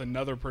going with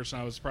another person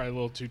I was probably a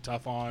little too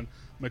tough on,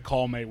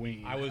 McCall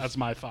Mayween. That's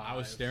my 5. I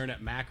was staring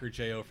at Mac or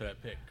Jo for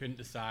that pick. Couldn't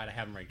decide. I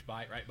have them ranked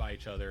right by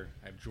each other.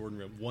 I have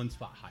Jordan one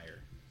spot higher,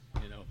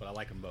 but I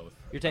like them both.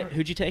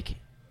 Who'd you take?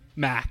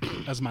 Mac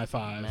as my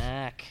 5.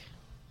 Mac.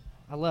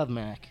 I love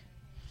Mac.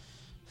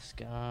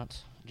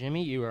 Scott.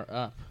 Jimmy, you are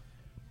up.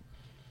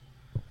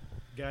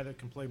 Guy that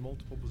can play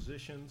multiple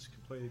positions,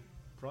 can play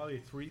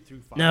probably 3 through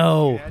 5.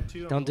 No, If you had to,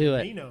 I'm don't going do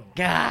it. Nino.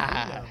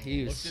 God, Nino.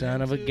 you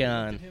son of a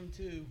gun. Him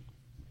too.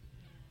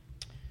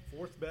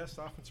 4th best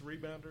offensive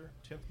rebounder,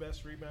 10th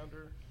best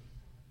rebounder.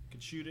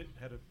 Could shoot it.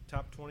 Had a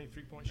top 20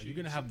 3-point Are shooting. you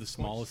going to have the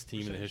smallest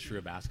team in the history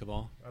of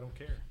basketball? I don't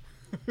care.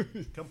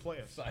 Come play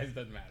us. Size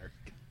doesn't matter.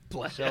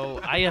 So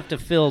I have to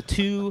fill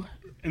 2.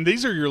 And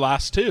these are your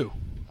last 2.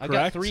 I got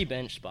correct? 3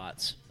 bench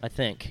spots, I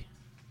think.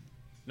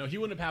 No, he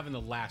wouldn't have having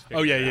the last pick.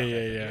 Oh, yeah. He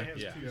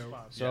has Yeah. 2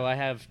 spots. So I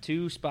have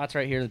 2 spots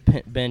right here in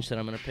the bench that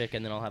I'm going to pick,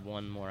 and then I'll have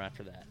 1 more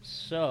after that.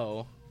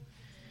 So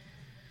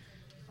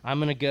I'm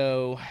going to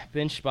go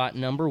bench spot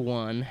number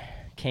 1,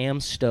 Cam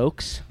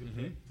Stokes.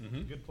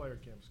 Good player,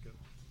 Cam Skip.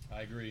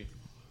 I agree.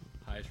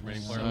 Highest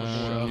remaining player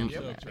on the board.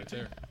 Stokes right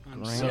there. I'm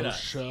Right. so Yeah.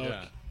 shook.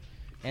 Yeah.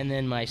 And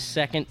then my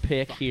second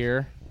pick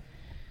here,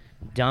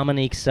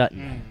 Dominique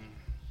Sutton.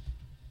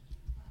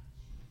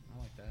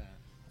 I like that.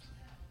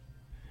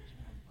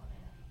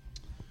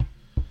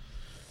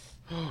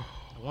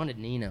 I wanted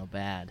Nino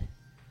bad.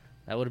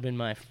 That would have been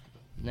my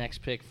next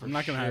pick for I'm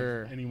not going to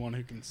sure. have anyone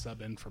who can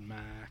sub in for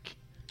Mac.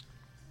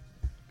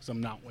 Because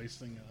I'm not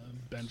wasting a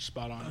bench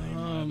spot on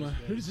anyone.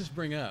 Who does this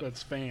bring up?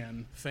 That's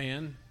Fan.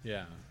 Fan?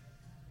 Yeah.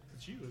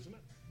 It's you, isn't it?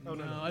 No,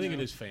 I think it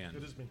is Fan.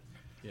 It is me.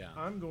 Yeah.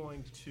 I'm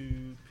going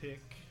to pick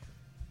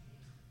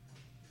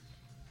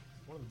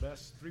one of the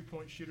best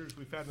 3-point shooters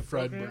we've had in the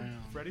Fred program. Brown.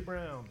 Freddie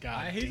Brown.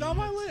 God He's damn on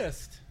my it.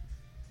 list.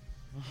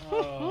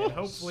 Oh, And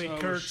hopefully so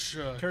Kurt's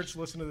shook.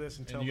 listen to this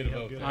and tell you me get a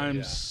how vote good there. I am. I'm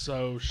Yeah.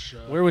 so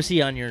shook. Where was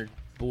he on your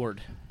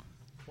board?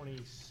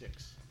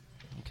 26.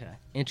 Okay,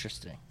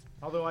 interesting.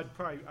 Although I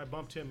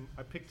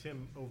picked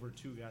him over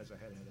 2 guys I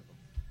had ahead of him.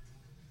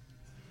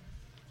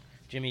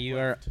 Jimmy, you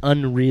are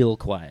unreal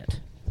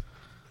quiet,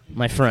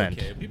 my friend.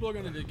 Okay, people are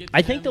going to get. To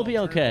I think him, they'll be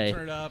okay.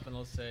 Turn it up and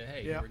they'll say,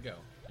 "Hey, Yeah. here we go."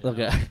 Look,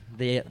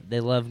 they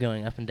love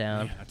going up and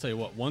down. Yeah, I tell you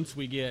what. Once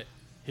we get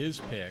his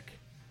pick,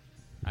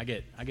 I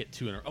get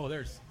 2 in a. Oh,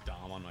 there's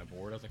Dom on my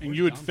board. I was like, And "Where's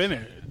you would Dom's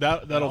finish. pick?"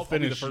 That'll I'll be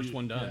finish the first you.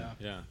 one done.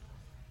 Yeah.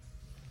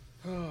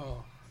 Yeah.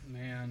 Oh,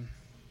 man.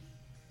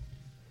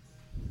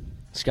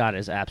 Scott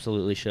is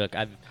absolutely shook.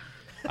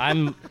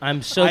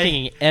 I'm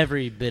soaking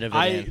every bit of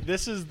it in.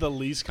 This is the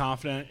least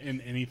confident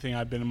in anything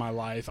I've been in my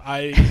life.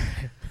 I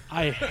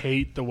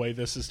hate the way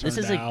this has turned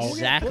This is out.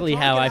 exactly We'll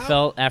talk how it I out.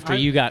 felt after I-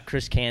 you got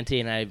Chris Canty,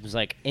 and I was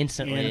like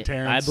instantly, And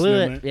Terrence I blew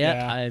Newman, it. Yeah,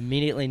 yeah. I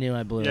immediately knew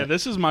I blew Yeah, it.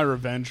 this is my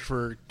revenge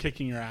for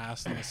kicking your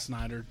ass in the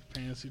Snyder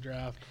fantasy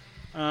draft.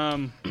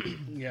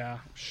 Yeah,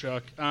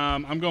 shook.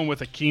 I'm going with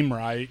Akeem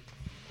Wright.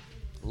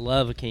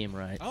 Love Akeem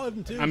Wright. I love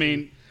him too. I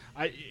mean,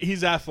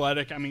 he's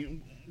athletic. I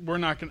mean,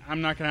 I'm not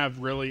gonna have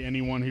really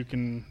anyone who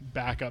can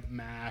back up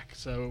Mac,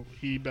 so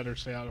he better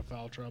stay out of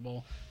foul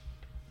trouble.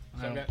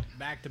 so I've got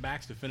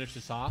back-to-backs to finish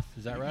this off.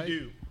 Is that right? You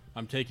do.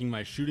 I'm taking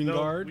my shooting No,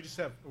 guard. we just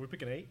have. We're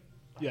picking 8.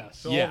 Yes.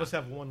 So all Yeah. of us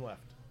have 1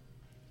 left.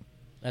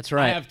 That's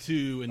right. I have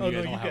 2, and Oh, you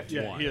guys no, all you have got-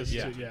 yeah, 1. He has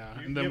yeah. two, yeah.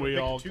 You And then haven't we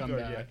picked all a 2 come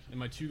guard back. yet. And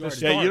my 2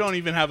 guard. Yeah, you is don't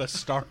even have a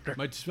starter.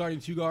 My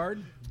starting 2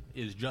 guard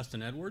is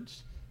Justin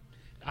Edwards.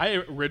 I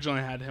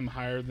originally had him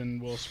higher than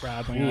Will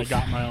Spradling, and I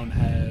got my own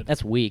head.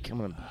 That's weak. I'm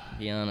gonna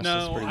be honest.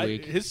 That's No, pretty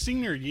weak. his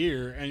senior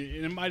year, and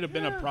it might have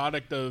been a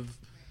product of.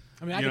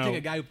 I mean, I You could take know-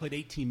 a guy who played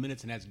 18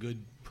 minutes and has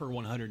good per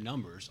 100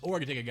 numbers, or I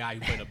could take a guy who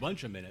played a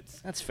bunch of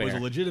minutes. That's Was fair.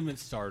 a legitimate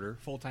starter,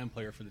 full-time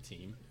player for the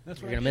team. That's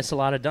You're what I gonna did. miss a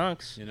lot of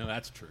dunks. You know,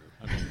 that's true.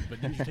 I mean, but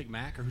didn't you take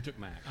Mac, or who took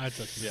Mac? I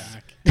took Yeah.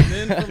 Mac.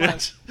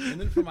 And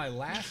then for my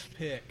last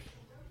pick,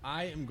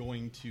 I am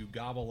going to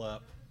gobble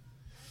up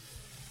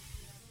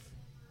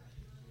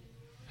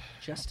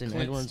Justin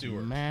Clint Edwards,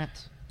 Stewart.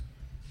 Matt,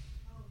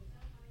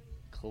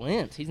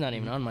 Clint. He's not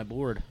even on my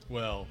board.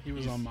 Well, He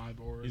was on my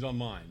board. He's on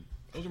mine.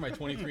 Those are my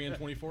 23 and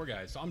 24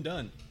 guys. So I'm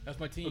done. That's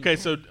my team. Okay,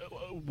 so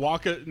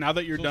now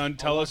that you're So done, I'll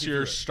tell walk us you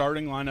your through it.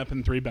 starting lineup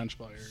and 3 bench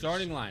players.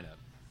 Starting lineup: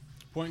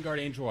 point guard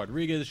Angel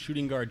Rodriguez,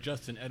 shooting guard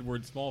Justin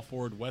Edwards, small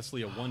forward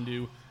Wesley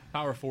Awundu,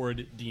 power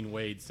forward Dean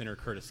Wade, center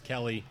Curtis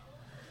Kelly,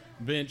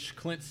 bench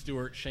Clint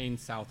Stewart, Shane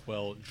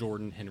Southwell,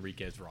 Jordan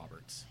Henriquez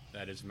Roberts.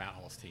 That is Matt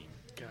Hall's team.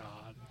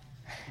 God.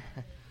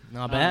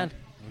 Not bad.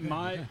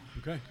 My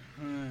Okay.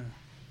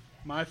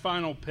 my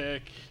final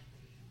pick,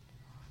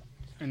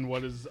 and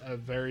what is a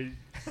very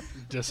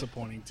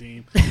disappointing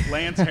team,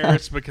 Lance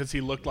Harris, because he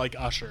looked like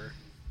Usher.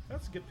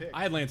 That's a good pick.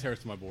 I had Lance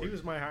Harris on my board. He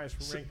was my highest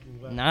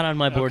ranking left. Not on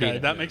my board Okay, either.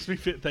 that makes me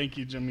fit. Thank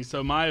you, Jimmy.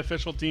 So my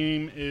official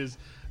team is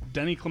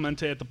Denny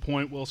Clemente at the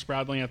point, Will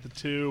Spradling at the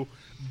 2,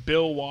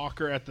 Bill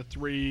Walker at the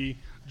 3,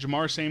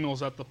 Jamar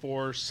Samuels at the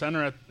 4,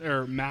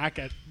 Mac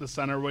at the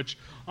center, which,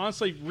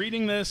 honestly,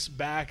 reading this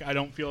back, I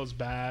don't feel as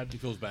bad. He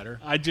feels better.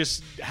 I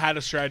just had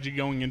a strategy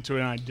going into it,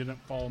 and I didn't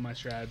follow my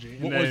strategy.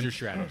 What was your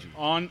strategy?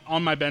 On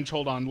my bench,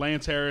 hold on,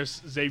 Lance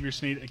Harris, Xavier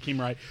Sneed, Akeem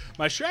Wright.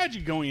 My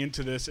strategy going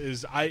into this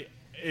is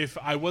it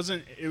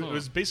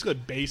was basically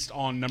based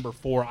on number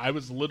 4. I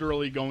was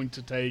literally going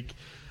to take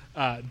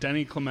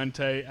Denny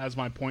Clemente as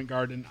my point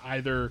guard and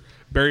either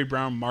Barry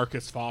Brown,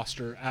 Marcus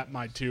Foster at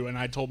my 2. And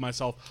I told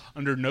myself,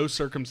 under no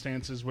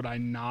circumstances would I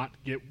not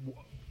get,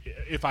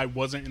 if I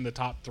wasn't in the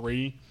top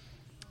 3,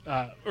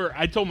 or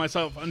I told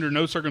myself under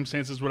no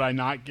circumstances would I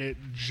not get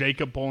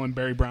Jacob Pullen,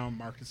 Barry Brown,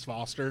 Marcus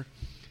Foster.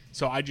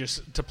 So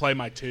to play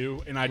my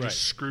 2, and I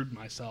just screwed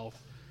myself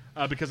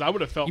because I would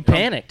have felt. You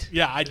panicked.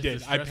 Yeah, I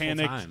did. I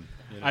panicked. Time,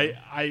 you know?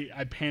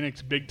 I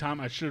panicked big time.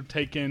 I should have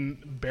taken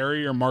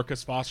Barry or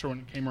Marcus Foster when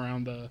it came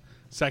around the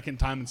second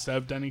time instead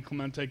of Denny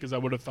Clemente because I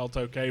would have felt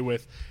okay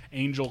with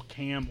Angel,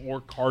 Cam,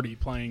 or Cardi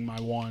playing my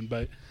 1.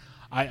 But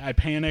I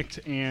panicked,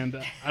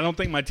 and I don't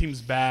think my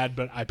team's bad,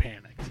 but I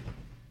panicked.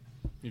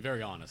 Be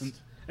very honest.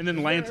 And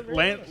then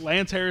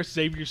Lance Harris,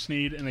 Xavier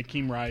Sneed, and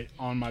Akeem Wright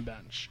on my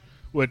bench,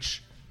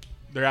 which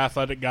they're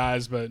athletic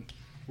guys, but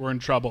we're in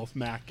trouble if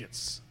Mac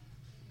gets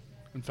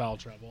in foul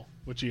trouble,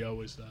 which he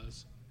always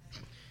does.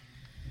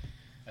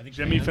 I think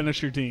Jimmy,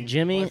 finish your team.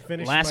 Jimmy, I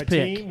finished last my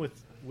pick. team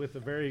with a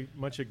very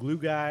much a glue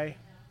guy,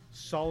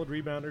 solid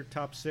rebounder,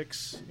 top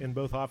 6 in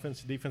both offense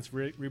and defense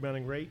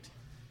rebounding rate,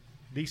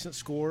 decent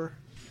score,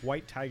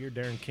 White Tiger,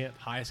 Darren Kent.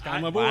 highest guy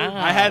on my board.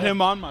 I had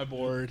him on my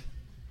board.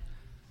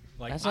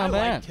 Like That's I not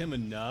bad. liked him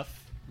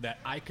enough that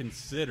I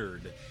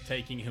considered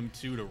taking him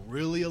to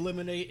really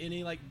eliminate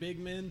any like big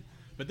men.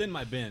 But then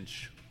my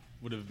bench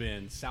would have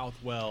been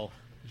Southwell,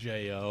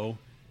 J.O.,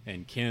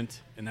 and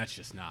Kent, and that's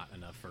just not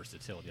enough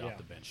versatility off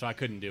the bench. So I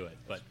couldn't do it.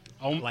 But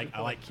I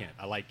like Kent.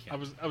 I like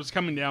Kent. I was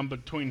coming down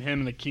between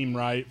him and Akeem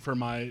Wright for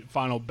my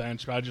final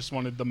bench, but I just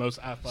wanted the most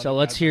athletic. So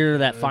let's guys hear I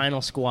that could.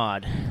 final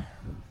squad.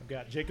 I've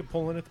got Jacob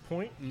Pullen at the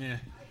point, Yeah.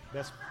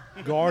 best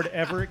guard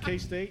ever at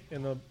K-State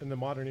in the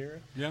modern era.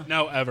 Yeah.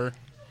 No, ever.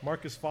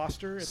 Marcus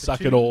Foster at Suck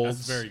the 2. it,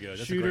 olds. That's very good.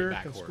 That's Shooter, a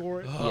great can backcourt.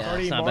 score it. Yeah,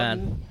 Hardy it's not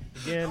Martin,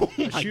 again,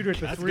 a shooter at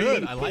the That's 3.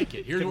 good. I like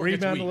it. Here's Can where it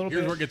gets rebound weak. a little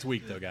Here's bit. where it gets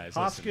weak, though, guys.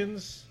 Listen.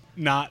 Hoskins,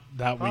 Not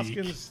that weak.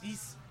 Hoskins,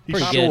 He's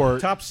Pretty good.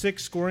 short. top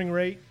 6 scoring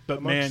rate. But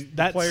amongst man, the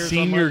that players on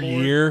my senior board.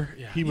 year,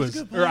 he he's was,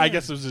 a good or I player.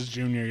 guess it was his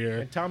junior year.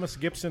 And Thomas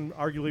Gibson,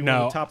 arguably one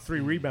No. of the top 3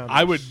 rebounders.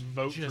 I would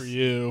vote for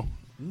you.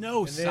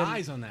 No then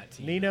size on that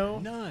team. Nino.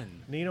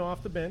 None. Nino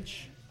off the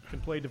bench, can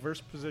play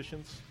diverse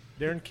positions.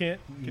 Darren Kent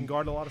can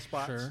guard a lot of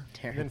spots. Sure.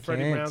 And then Darren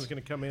Freddie Kent. Brown's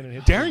going to come in and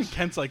hit Darren threes.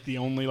 Kent's like the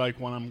only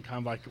one I'm kind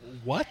of like,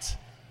 what?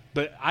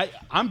 But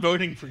I'm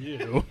voting for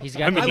you. He's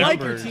got the I like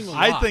your numbers. team a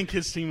I lot. think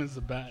his team is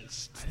the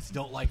best. I just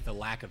don't like the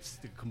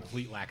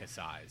complete lack of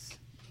size.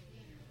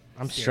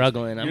 I'm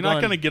struggling. You're not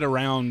going to get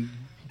around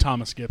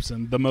Thomas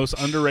Gibson, the most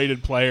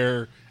underrated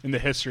player in the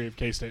history of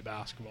K-State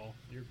basketball.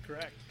 You're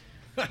correct.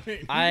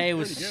 I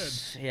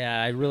was,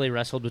 I really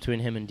wrestled between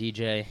him and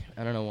DJ.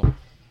 I don't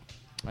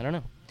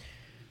know.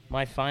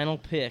 My final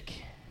pick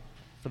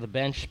for the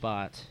bench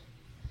spot.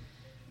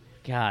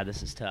 God,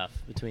 this is tough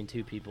between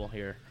 2 people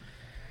here.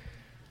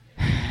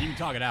 You can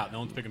talk it out. No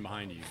one's picking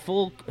behind you.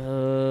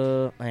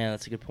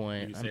 That's a good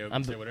point. You can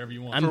I'm say whatever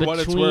you want. I'm For what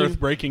it's between- worth,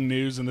 breaking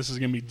news, and this is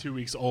going to be 2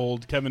 weeks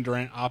old, Kevin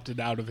Durant opted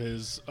out of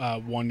his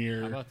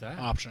 1-year How about that?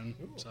 option.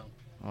 So,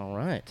 All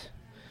right.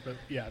 but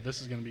yeah,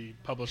 this is going to be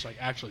published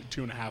actually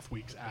 2.5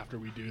 weeks after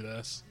we do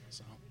this.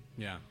 So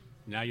Yeah.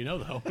 Now you know,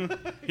 though.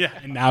 yeah,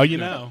 and now you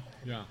know.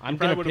 Yeah. I'm Probably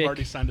going would to have pick.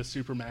 already signed a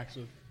supermax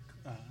with.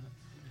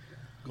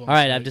 All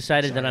right, I've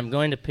decided that I'm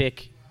going to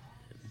pick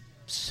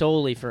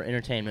solely for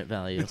entertainment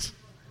value,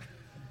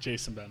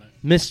 Jason Bennett.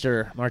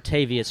 Mr.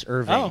 Martavius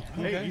Irving. Oh,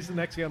 Hey, he's the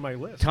next guy on my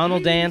list. Tunnel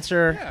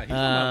dancer. Yeah, he's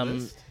on my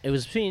list. It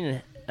was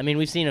between. I mean,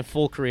 we've seen a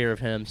full career of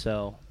him,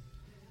 so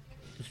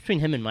it's between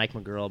him and Mike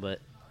McGurl. But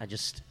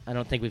I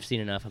don't think we've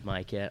seen enough of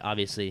Mike yet.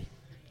 Obviously,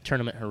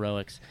 tournament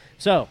heroics.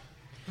 So,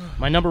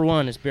 my number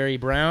 1 is Barry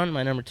Brown.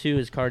 My number 2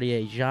 is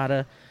Cartier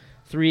Jada.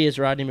 3 is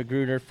Rodney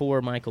Magruder.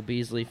 4, Michael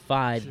Beasley.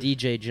 5,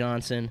 DJ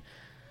Johnson.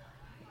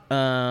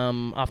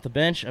 Off the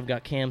bench, I've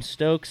got Cam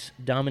Stokes,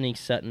 Dominique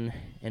Sutton,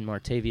 and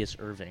Martavius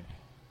Irving.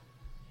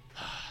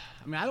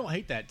 I mean, I don't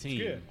hate that team.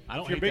 good. I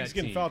don't If your hate bigs that get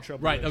in team. foul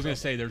trouble, Right. you're I was in going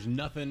to say there's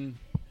nothing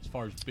as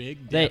far as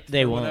big. They depth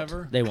they or won't.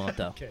 Whatever. They won't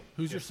though. Okay.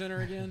 Who's your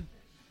center again?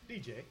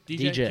 DJ.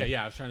 DJ. Okay,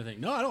 yeah, I was trying to think.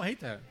 No, I don't hate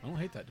that. I don't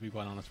hate that, to be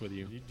quite honest with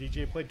you.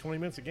 DJ played 20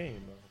 minutes a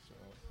game. So.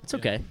 It's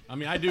okay. I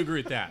mean, I do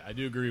agree with that. I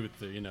do agree with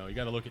the, you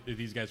got to look at if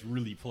these guys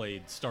really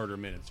played starter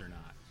minutes or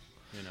not.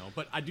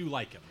 But I do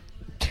like him.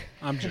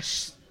 I'm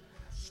just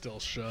still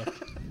shook.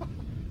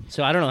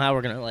 So I don't know how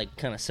we're gonna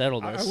kind of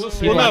settle this. I will say-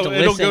 People Well, have no, to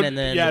it'll listen go. and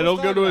then Yeah, it'll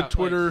Let's go talk to a about,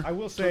 Twitter. I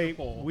will say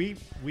poll. we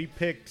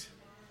picked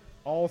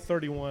all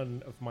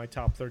 31 of my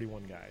top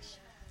 31 guys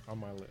on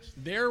my list.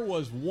 There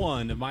was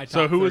one of my top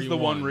So who was the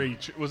 31. one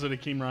reach? Was it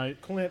Akeem Wright?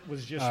 Clint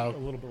was just Oh. a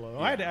little below.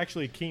 I had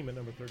actually Keem at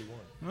number 31.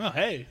 Oh,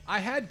 hey. I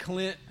had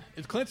Clint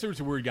Clint's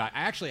a weird guy.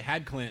 I actually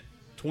had Clint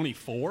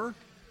 24,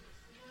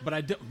 but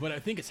I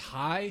think it's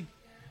high,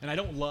 and I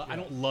don't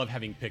love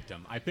having picked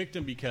him. I picked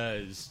him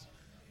because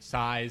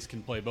size,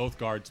 can play both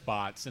guard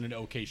spots, and an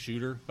okay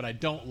shooter. But I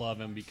don't love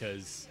him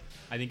because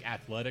I think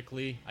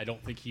athletically, I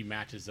don't think he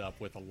matches up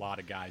with a lot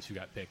of guys who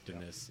got picked in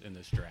this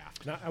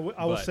draft. Now,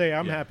 I will say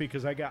I'm happy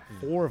because I got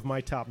 4 of my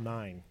top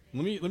 9.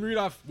 Let me read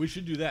off. We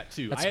should do that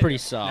too. That's pretty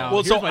solid. Now,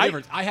 Well, here's so my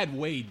difference. I had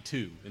Wade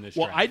too in this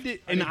draft. I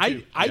did, and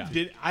I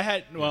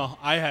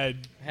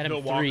had Had him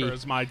Bill 3. Walker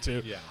as my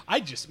 2. Yeah. I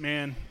just,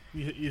 man,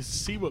 you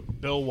see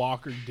what Bill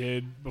Walker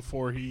did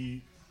before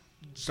he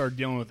started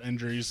dealing with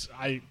injuries.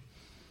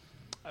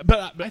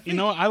 But you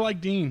know, I like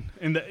Dean,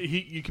 and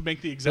you can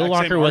make the exact Bill same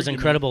Walker was argument.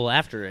 incredible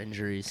after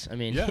injuries. I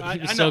mean, Yeah, he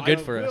was I so know, good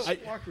I for know. us.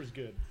 Walker's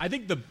good. I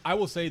think I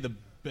will say the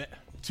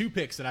 2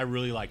 picks that I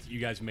really liked that you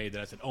guys made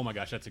that I said, oh my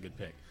gosh, that's a good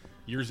pick.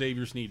 Your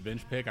Xavier Sneed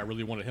bench pick. I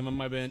really wanted him on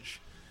my bench.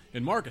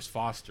 And Marcus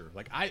Foster.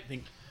 Like, I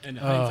think in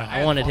hindsight,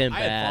 I wanted him I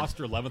bad. had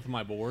Foster 11th on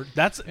my board.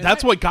 That's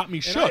what got me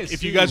And shook.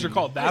 If you guys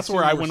recall, that's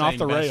where I went off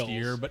the rails.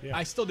 Year, but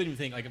I still didn't even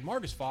think, like, if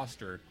Marcus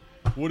Foster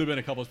would have been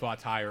a couple of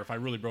spots higher if I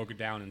really broke it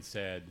down and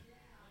said,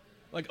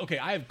 like, okay,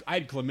 I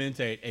had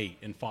Clemente at 8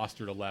 and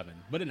Foster at 11.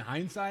 But in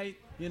hindsight,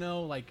 you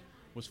know, like,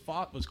 was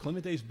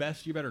Clemente's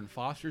best year better than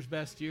Foster's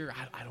best year?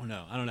 I don't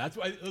know. That's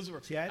why I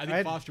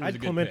think Foster was a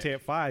good Clemente pick.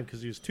 at 5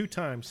 because he was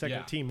 2-time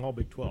second team All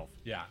Big 12.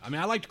 Yeah, I mean,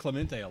 I liked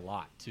Clemente a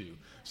lot too.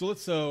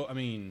 I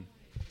mean,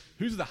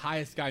 who's the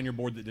highest guy on your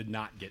board that did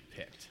not get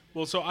picked?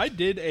 Well, so I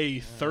did a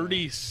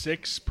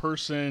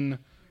 36-person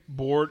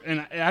board,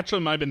 and it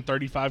actually might have been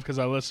 35 because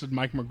I listed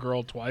Mike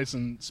McGurl twice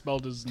and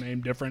spelled his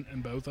name different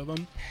in both of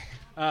them.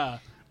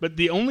 But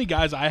the only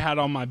guys I had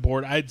on my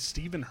board, I had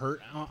Stephen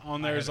Hurt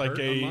on there as like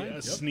a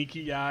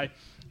sneaky guy.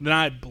 Then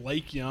I had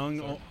Blake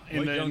Young.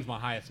 Blake Young's my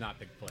highest not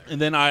picked player.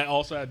 And then I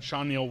also had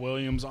Sean Neal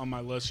Williams on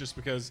my list just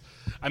because,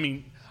 I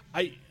mean,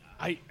 I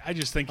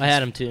just think I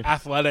had him too.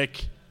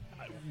 Athletic.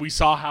 We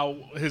saw how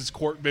his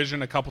court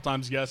vision a couple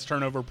times, yes,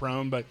 turnover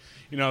prone, but,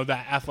 you know,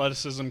 that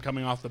athleticism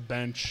coming off the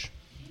bench.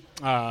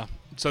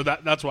 So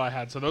that's what I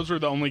had. So those were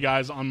the only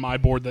guys on my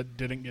board that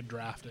didn't get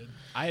drafted.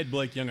 I had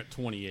Blake Young at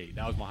 28.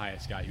 That was my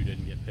highest guy who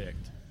didn't get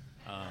picked.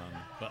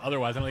 But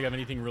otherwise, I don't think I have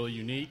anything really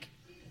unique.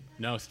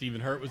 No,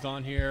 Stephen Hurt was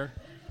on here.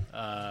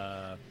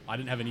 I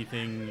didn't have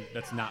anything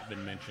that's not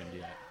been mentioned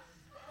yet.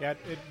 Yeah,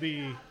 it'd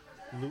be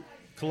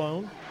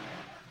Cologne.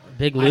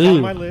 Big I have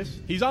Lou. my list.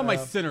 He's on my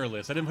center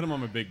list. I didn't put him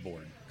on my big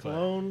board.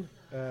 Cologne,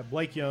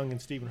 Blake Young,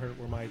 and Stephen Hurt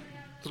were my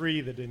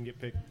 3 that didn't get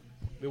picked.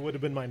 It would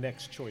have been my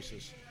next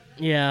choices.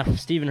 Yeah,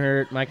 Stephen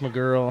Hurt, Mike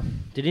McGurl.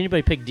 Did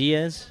anybody pick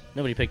Diaz?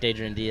 Nobody picked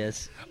Adrian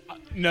Diaz.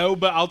 No,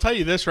 but I'll tell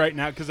you this right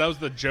now because that was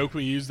the joke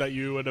we used that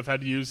you would have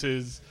had to use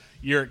his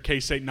year at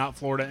K-State, not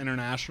Florida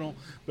International.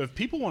 But if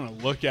people want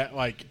to look at,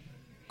 like,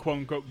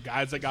 quote-unquote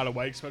guys that got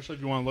away, especially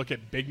if you want to look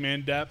at big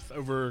man depth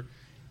over,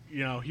 you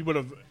know,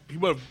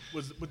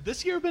 would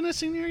this year have been a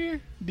senior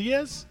year,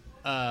 Diaz?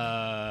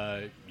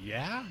 Yeah,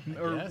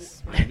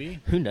 yes, maybe.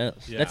 Who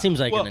knows? Yeah. That seems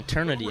like Well, an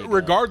eternity ago.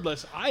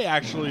 Regardless, I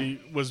actually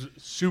was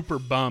super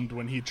bummed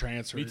when he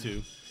transferred. Me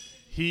too.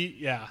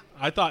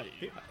 I thought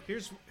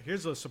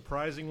Here's a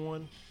surprising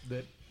one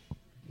that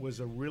was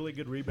a really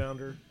good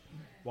rebounder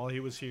while he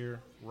was here.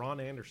 Ron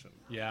Anderson.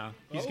 Yeah.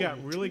 He's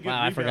got really good.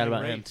 Wow, I forgot rebounding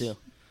about him rates. too.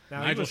 Now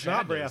Nigel he was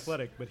not very Shadis.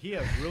 athletic, but he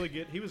has really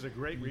good. He was a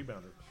great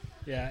rebounder.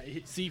 Yeah.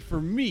 See, for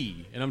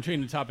me, and I'm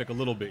changing the topic a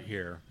little bit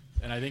here,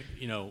 and I think,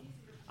 you know,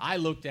 I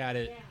looked at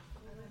it.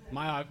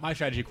 My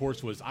strategy, of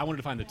course, was I wanted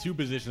to find the 2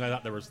 positions I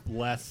thought there was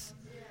less.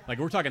 Like,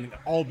 we're talking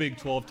all Big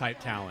 12 type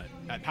talent.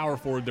 At power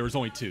forward, there was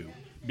only 2,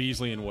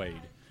 Beasley and Wade.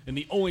 And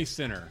the only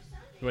center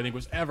who I think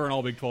was ever an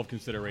all Big 12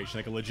 consideration,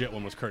 like a legit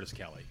one, was Curtis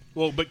Kelly.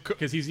 well, but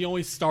Because he's the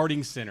only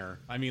starting center,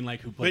 I mean, like,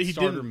 who played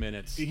starter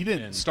minutes. He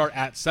didn't and- start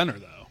at center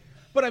though.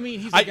 But, I mean,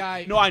 he's a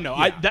guy. No, I know.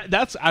 Yeah.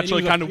 That's And he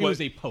actually was kind of he what. was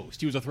a post.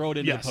 He was a throw it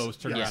into Yes, the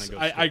post, turn yes, around and go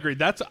I score. agree.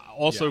 That's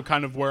also Yeah.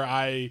 kind of where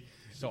I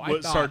So I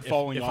thought started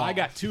falling if off. I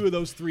got 2 of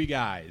those 3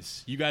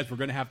 guys, you guys were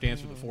going to have to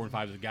answer the 4 and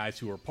 5 as guys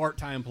who are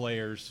part-time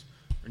players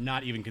or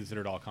not even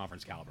considered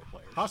all-conference caliber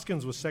players.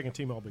 Hoskins was second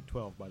team All Big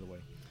 12, by the way.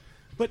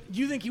 But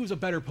you think he was a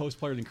better post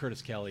player than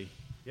Curtis Kelly?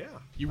 Yeah,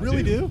 You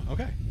really do?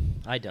 Okay.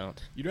 I don't.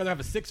 You'd rather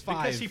have a 6'5".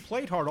 because he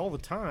played hard all the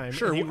time.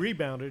 Sure. and he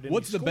rebounded. And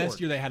What's he the best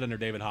scored. year they had under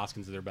David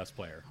Hoskins as their best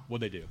player?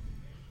 What'd they do?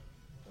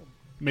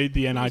 made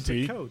the He was the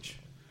NIT. coach.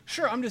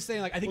 Sure, I'm just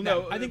saying. Like I think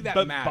Well, that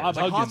but matters. Bob Like,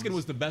 Huggins- Hoskins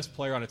was the best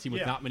player on a team with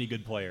Yeah. not many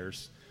good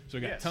players, so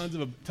he got Yes. tons of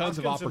Hoskins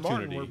and Martin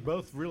opportunity. were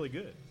both really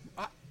good.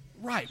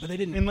 Right, but they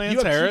didn't. And Lance you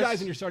have Harris. 2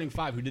 guys in your starting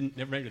 5 who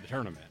never made it to the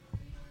tournament.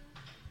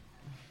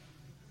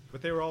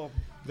 But they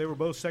were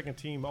both second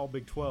team All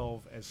Big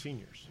 12 as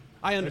seniors.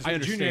 I As a junior and a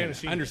understand. I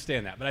senior.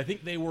 understand that, but I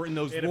think they were in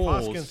those And if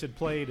roles. Hoskins had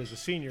played as a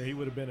senior, he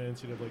would have been an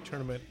NCAA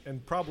tournament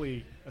and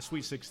probably a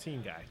Sweet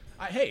 16 guy.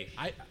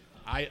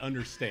 I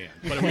understand,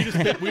 but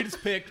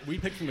we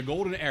picked from the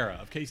golden era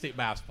of K-State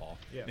basketball,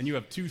 Yes. and you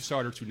have 2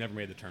 starters who never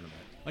made the tournament.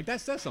 Like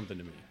that says something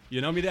to me.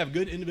 You know, I mean, they have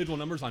good individual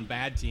numbers on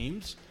bad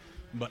teams,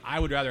 but I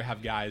would rather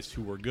have guys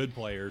who were good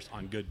players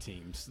on good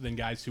teams than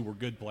guys who were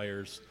good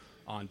players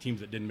on teams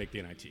that didn't make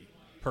the NIT,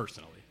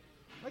 personally.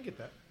 I get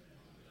that.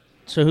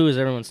 So who is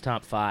everyone's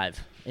top 5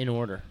 in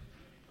order?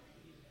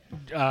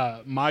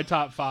 My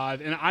top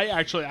 5, and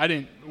I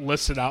didn't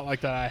list it out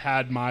like that. I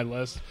had my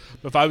list,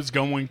 but if I was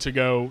going to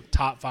go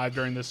top 5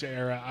 during this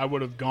era, I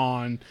would have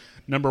gone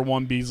number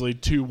 1 Beasley,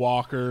 2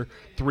 Walker,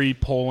 3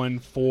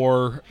 Poland,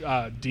 4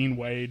 Dean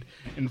Wade,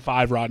 and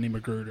 5 Rodney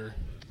Magruder.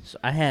 So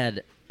I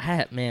had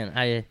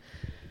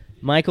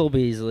Michael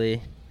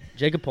Beasley,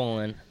 Jacob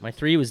Poland. My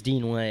 3 was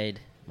Dean Wade.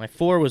 My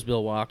 4 was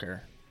Bill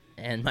Walker,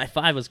 and my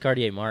 5 was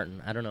Cartier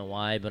Martin. I don't know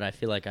why, but I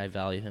feel like I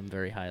value him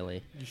very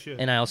highly. You should.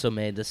 And I also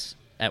made this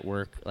at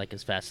work like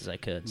as fast as I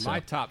could. So. My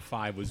top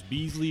 5 was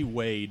Beasley,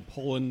 Wade,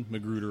 Poland,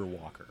 Magruder,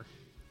 Walker.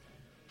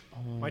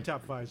 My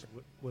top 5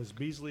 was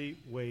Beasley,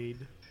 Wade,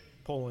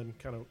 Poland,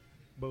 kind of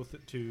both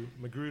at 2,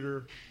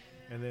 Magruder,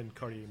 and then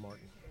Cartier Martin.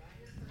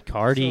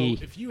 Cardi.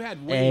 So if you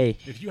had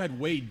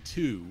Wade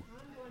 2,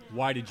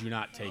 why did you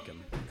not take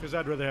him? Because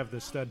I'd rather have the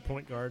stud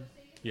point guard.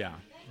 Yeah.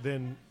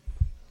 Then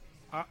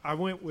I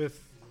went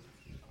with,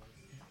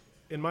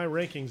 in my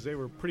rankings, they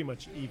were pretty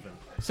much even.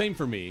 Same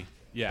for me.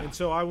 Yeah. And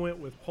so I went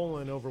with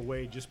Poland over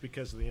Wade just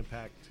because of the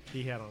impact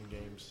he had on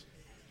games.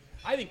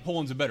 I think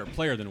Poland's a better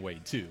player than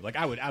Wade too. Like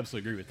I would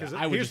absolutely agree with that.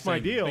 I would here's just my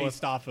say deal.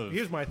 based off of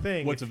Here's my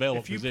thing. what's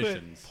available if you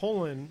positions. Put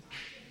Poland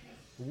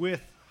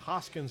with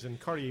Hoskins and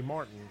Cartier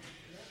Martin,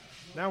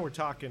 now we're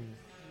talking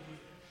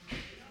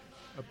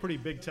a pretty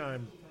big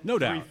time. No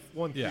doubt.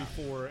 1, 3, Yeah.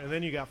 4, and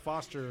then you got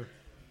Foster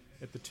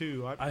at the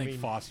 2. I think mean,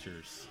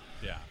 Foster's.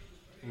 Yeah.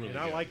 Really and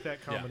I good. like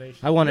that combination.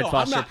 I wanted No,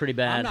 Foster pretty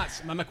bad.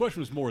 My question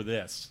was more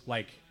this.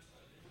 Like,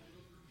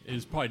 it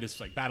was probably just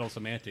like battle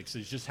semantics.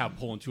 Is just have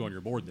Poland 2 on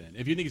your board then.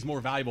 If you think he's more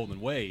valuable than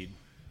Wade,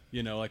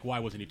 like why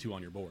wasn't he 2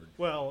 on your board?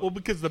 Well,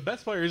 because the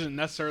best player isn't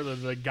necessarily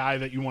the guy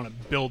that you want to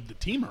build the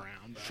team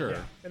around. Sure.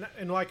 yeah.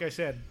 And like I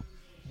said,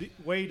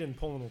 Wade and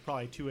Poland were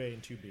probably 2A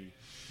and 2B.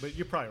 But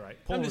you're probably right.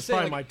 I'm Poland just was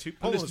saying, probably like, my 2. I'm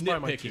Poland just was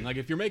probably my nitpicking. 2. Like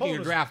if you're making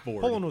Poland a draft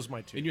board, Poland was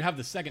my 2. and you have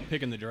the second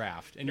pick in the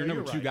draft, and your No,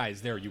 number you're 2 right.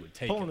 guys there, you would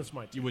take Poland him. is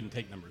my 2. You wouldn't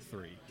take number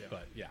 3.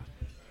 But yeah,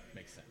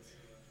 makes sense.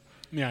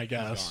 Yeah, I He's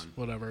guess. gone.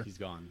 Whatever. He's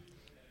gone.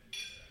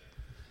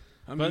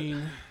 I But-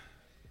 mean,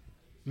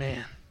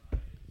 Man.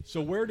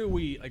 so where do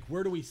we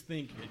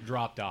think it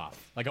dropped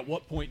off? Like, at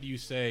what point do you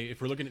say,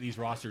 if we're looking at these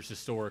rosters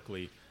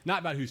historically, not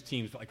about whose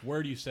teams, but like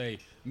where do you say,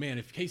 man,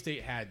 if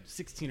K-State had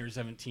 16 or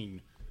 17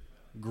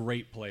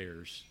 great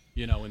players,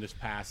 in this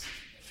past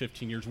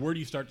 15 years, where do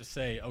you start to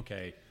say,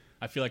 okay,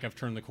 I feel like I've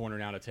turned the corner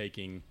now to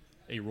taking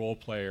a role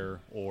player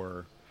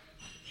or,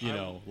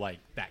 like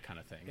that kind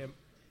of thing?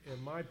 At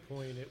my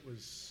point, it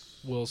was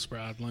Will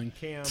Spradling.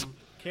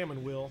 Cam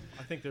and Will.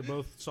 I think they're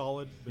both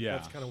solid, but Yeah.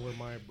 that's kind of where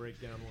my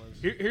breakdown was.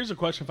 Here's a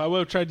question: if I would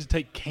have tried to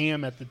take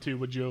Cam at the 2,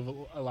 would you have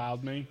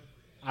allowed me?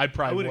 I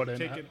probably would've wouldn't.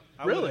 taken.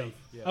 I Really? would've,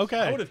 yes. Okay.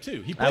 I would have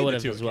too. He I played would the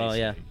have 2 as at well,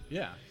 K-State.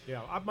 Yeah.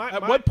 Yeah.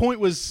 At what point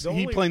was the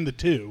he only- playing the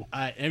 2?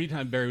 Every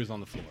time Barry was on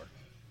the floor.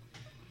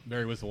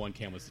 Barry was the 1,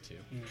 Cam was the 2.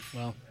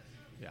 Well,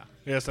 Yeah.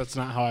 yes, that's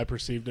not how I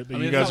perceived it. But I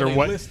mean, you that's guys how are they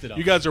way listed 'em.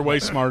 you guys are way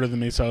smarter than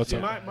me, so it's See,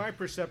 okay. my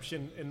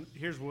perception, and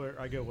here's where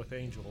I go with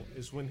Angel,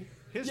 is when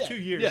his Yeah, 2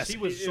 years, yes, he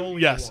was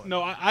solely yes. one.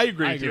 No, I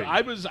agree I with you. agree.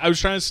 I was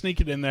trying to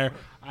sneak it in there.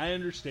 I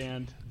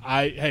understand.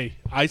 I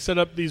set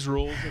up these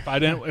rules. If I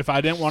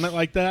didn't want it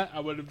like that, I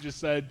would have just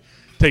said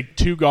take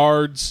 2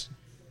 guards,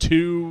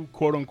 2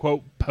 quote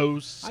unquote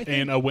posts, I think-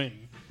 and a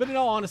wing. But in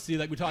all honesty,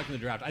 like we talked in the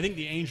draft, I think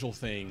the Angel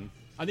thing,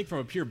 I think from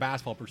a pure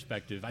basketball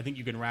perspective, I think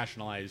you can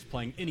rationalize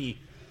playing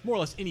more or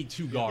less any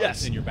 2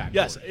 guards in your backcourt.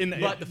 Yes,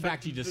 but the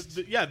fact he just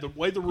the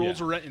way the rules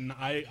Yeah. are written,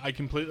 I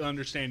completely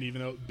understand.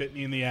 Even though it bit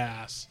me in the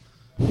ass.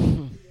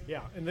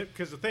 Yeah, and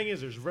because the thing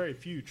is, there's very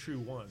few true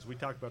ones. We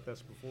talked about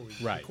this before we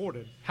right.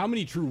 recorded. How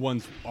many true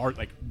ones are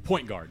like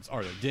point guards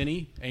are there?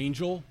 Denny,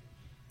 Angel,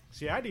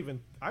 See, I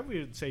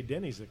would say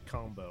Denny's a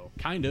combo.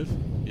 kind of.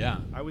 Yeah.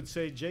 I would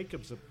say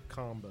Jacob's a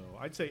combo.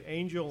 I'd say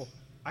Angel.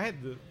 I had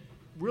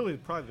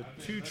probably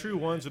the 2 true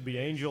ones would be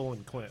Angel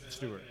and Clint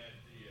Stewart.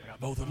 I got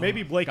both of them.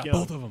 Maybe Blake got Young.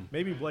 both of them.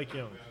 Maybe Blake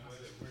Young.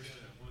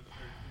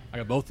 I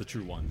got both the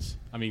true ones.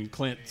 I mean,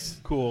 Clint's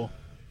Cool.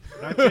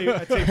 And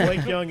I'd say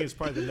Blake Young is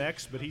probably the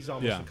next, but he's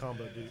almost Yeah. a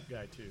combo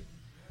guy too.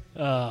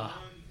 I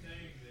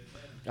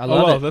Oh, love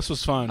well, it. this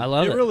was fun. I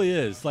love it. It really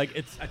is. Like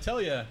I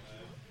tell you,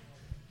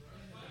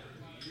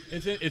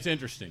 it's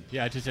interesting.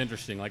 Yeah, it's just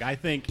interesting. Like I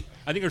think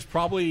there's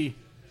probably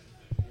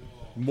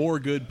more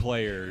good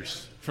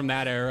players from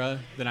that era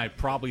than I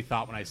probably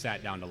thought when I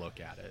sat down to look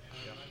at it.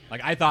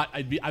 Like I thought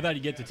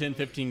you'd get to 10,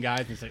 15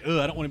 guys and say, "Oh,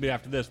 I don't want to be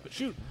after this." But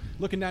shoot,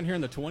 looking down here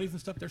in the 20s and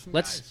stuff, there's some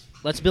guys.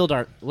 Let's build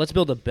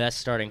the best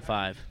starting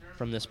 5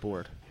 from this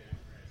board.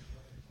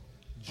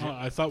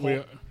 I thought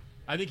we.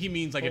 I think he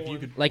means like if you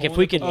could Like pull if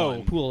we it to could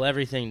one, pool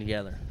everything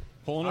together.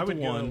 pulling I up to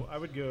would one. go. I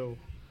would go.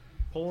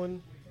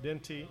 Poland,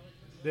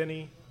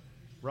 Denny,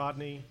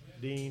 Rodney,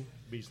 Dean,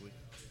 Beasley.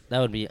 That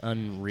would be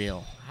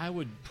unreal. I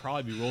would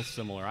probably be real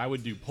similar. I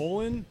would do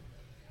Poland.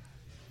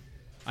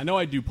 I know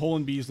I'd do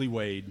Poland, Beasley,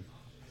 Wade.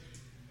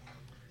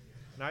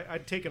 And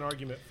I'd take an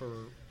argument for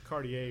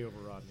Cartier over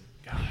Rodney.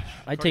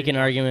 I'd take an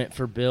argument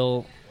for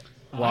Bill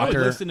I would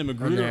Walker listen to on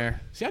Magruder.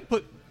 there. See, I'd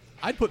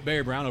put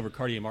Barry Brown over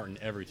Cartier Martin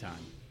every time.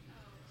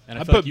 And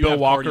I feel put like you Bill have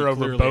Walker Carty over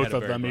clearly both ahead of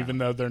Barry them, Brown. even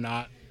though they're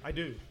not. I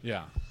do.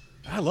 Yeah,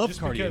 I love Just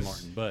Cartier because-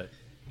 Martin, but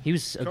He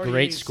was a Cartier's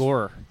great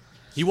scorer.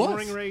 he was.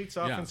 Scoring rates,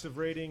 Yeah. offensive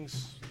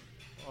ratings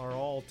are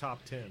all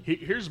top 10.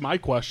 Here's my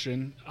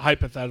question,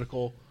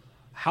 hypothetical: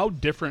 how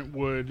different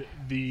would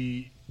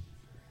the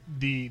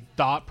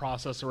thought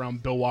process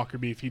around Bill Walker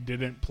be if he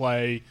didn't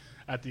play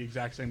at the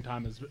exact same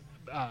time as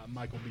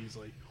Michael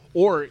Beasley,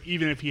 or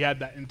even if he had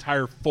that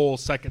entire full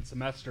second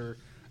semester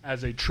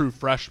as a true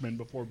freshman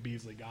before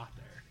Beasley got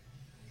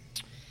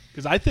there?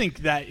 Because I think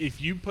that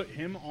if you put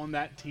him on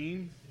that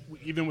team,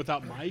 even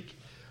without Mike,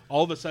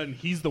 all of a sudden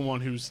he's the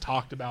one who's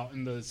talked about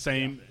in the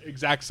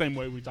exact same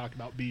way we talked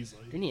about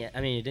Beasley.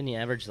 Didn't he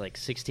average like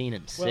 16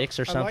 and 6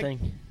 or I like-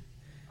 something?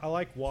 I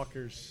like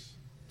Walker's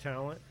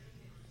talent.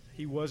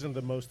 He wasn't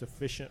the most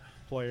efficient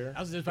player. I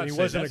was just and about he to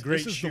say, wasn't a great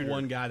this is shooter. the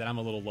one guy that I'm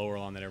a little lower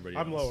on than everybody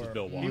I'm else. lower. Is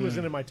Bill Walker. He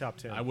wasn't in my top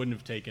 10. I wouldn't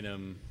have taken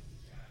him.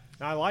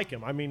 I like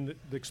him. I mean,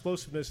 the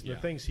explosiveness and Yeah.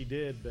 the things he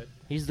did, but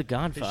He's the his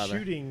Godfather.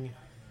 shooting,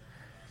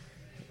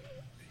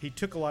 he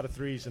took a lot of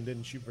threes and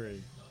didn't shoot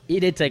very. He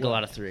did take a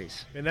lot of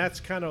threes. And that's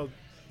kind of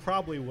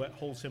probably what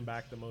holds him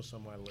back the most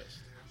on my list.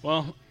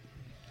 Well,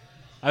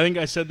 I think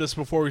I said this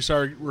before we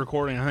started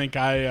recording. I think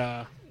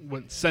I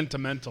went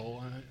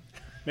sentimental.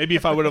 Maybe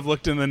if I would have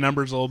looked in the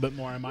numbers a little bit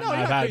more, I might No, not you're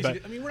have not had it. crazy.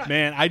 But, I mean, we're not-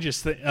 man, I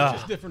just think. It's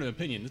just different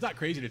opinion. It's not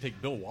crazy to take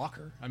Bill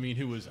Walker. I mean,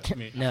 who was? I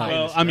mean, No. high in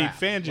well, this I mean, draft.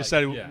 Fan just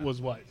Like, said it yeah.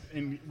 was what?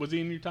 Was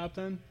he in your top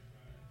 10?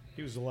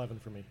 He was 11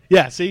 for me.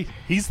 Yeah, see?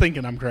 He's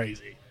thinking I'm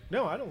crazy.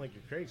 No, I don't think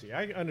you're crazy.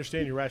 I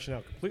understand your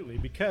rationale completely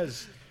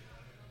because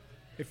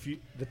if you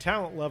the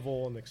talent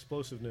level and the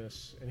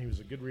explosiveness, and he was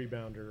a good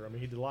rebounder. I mean,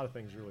 he did a lot of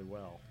things really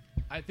well.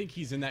 I think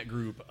he's in that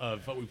group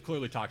of what we've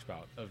clearly talked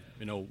about of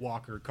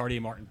Walker,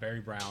 Cartier Martin, Barry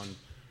Brown,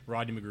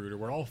 Rodney Magruder,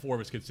 where all four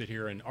of us could sit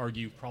here and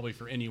argue probably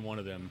for any one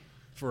of them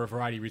for a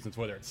variety of reasons,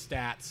 whether it's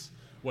stats,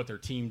 what their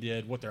team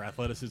did, what their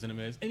athleticism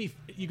is.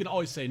 You can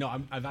always say,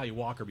 no, I value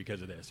Walker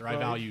because of this, or I Well,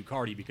 value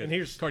Carty because And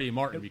here's Cartier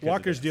Martin because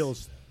Walker's of this. deal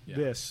is Yeah.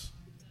 this,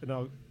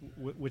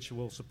 which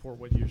will support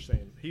what you're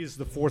saying. He is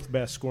the fourth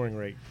best scoring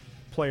rate,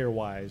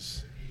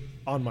 player-wise,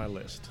 on my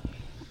list.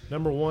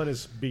 Number one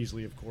is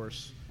Beasley, of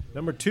course.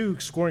 Number two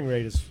scoring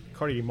rate is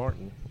Cartier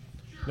Martin.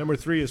 Number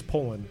three is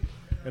Poland.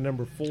 And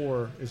number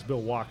four is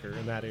Bill Walker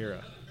in that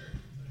era.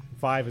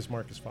 5 is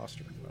Marcus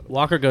Foster. By the way.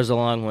 Walker goes a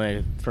long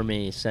way for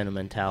me,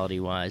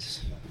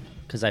 sentimentality-wise,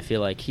 because I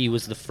feel like he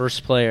was the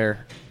first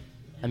player.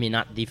 I mean,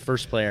 not the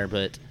first player,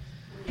 but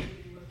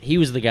he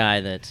was the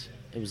guy that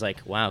it was like,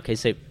 wow,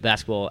 K-State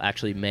basketball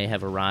actually may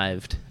have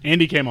arrived.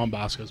 Andy came on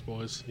Bosco's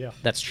Boys. Yeah,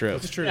 That's true.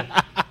 that's true.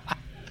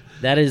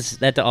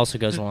 That also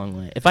goes a long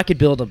way. If I could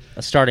build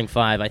a starting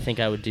 5, I think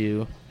I would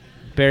do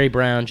Barry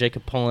Brown,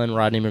 Jacob Pullen,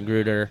 Rodney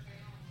Magruder,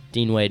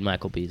 Dean Wade,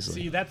 Michael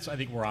Beasley. See, that's I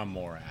think where I'm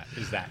more at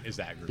is that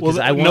group. Because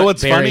I know want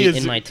what's funny Barry is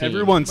in my team.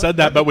 everyone said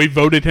that, but we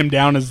voted him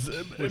down as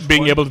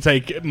being able to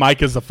take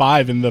Mike as a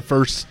 5 in the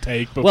first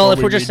take. Well, if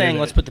before we're we just redid saying it.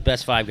 let's put the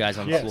best 5 guys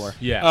on Yes. the floor.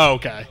 yeah. Oh,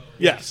 okay.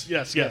 Yes.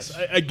 Yes.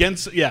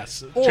 Against,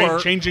 yes. Or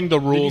Changing the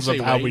did you rules say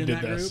of how Wade we in did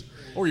that this. group?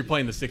 Or you're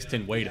playing the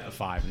 6'10" Wade at the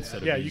 5 instead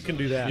of Yeah, Beasley. you can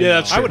do that. Yeah,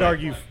 that's I true. would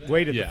argue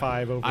Wade at Yeah. the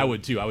 5 over. I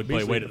would too. I would play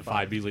Beasley Wade at at the the 5,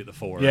 5. Beasley at the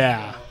 4.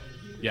 Yeah.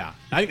 Yeah.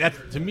 I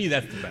think to me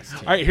that's the best team.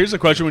 All right, here's a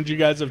question. Would you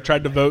guys have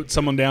tried to vote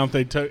someone down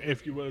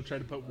if you would have tried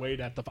to put Wade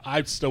at the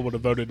I still would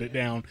have voted it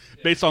down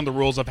based on the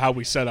rules of how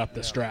we set up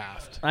this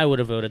draft. I would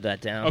have voted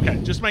that down.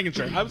 Okay, just making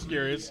sure. I was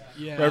curious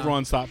Yeah. what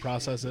everyone's thought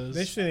process The is.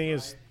 interesting thing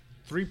is,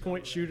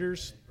 3-point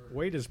shooters.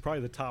 Wade is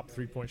probably the top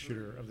 3-point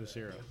shooter of this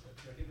era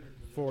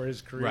for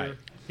his career. Right.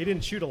 He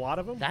didn't shoot a lot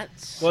of them.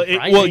 That's Well,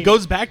 surprising. it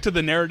goes back to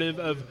the narrative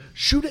of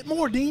shoot it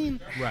more,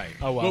 Dean. Right.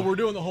 Oh, wow. But we're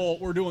doing the whole.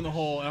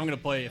 And I'm going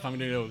to play. If I'm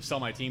going to go sell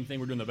my team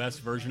thing, we're doing the best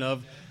version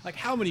of. Like,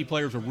 how many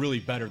players are really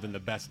better than the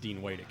best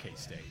Dean Wade at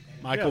K-State?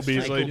 Michael Yes,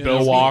 Beasley, Michael Bill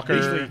Beasley,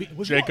 Walker,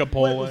 Was Jacob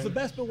Was the Poland.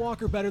 best Bill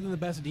Walker better than the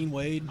best Dean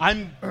Wade?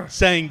 I'm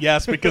saying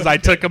yes because I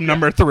took him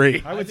number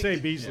 3. I would say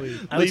Beasley.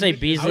 I would say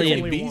Beasley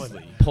only and one.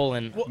 Beasley.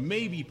 Pullen.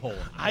 Maybe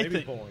Poland. I Maybe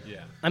think. Poland.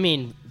 Yeah. I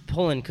mean,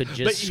 Pullen could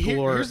just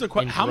score here's the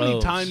in how many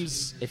droves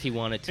times if he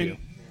wanted to. in-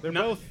 They're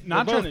Not- both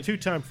not they're trying both to-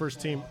 two-time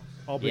first team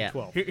All Big Yeah.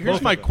 12. Here's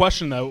Both my of them.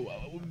 question though: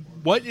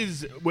 what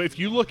is if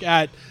you look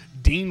at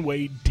Dean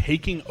Wade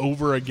taking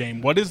over a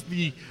game? What is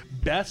the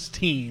best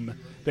team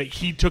that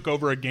he took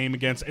over a game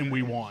against and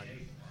we won?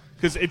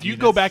 Because if you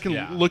go back and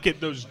yeah. look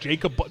at those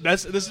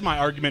this is my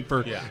argument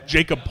for Yeah.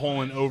 Jacob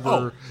Pullen over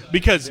Oh.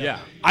 because Yeah.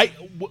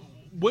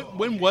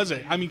 when was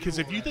it? I mean, because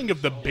if you think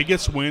of the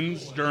biggest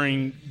wins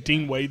during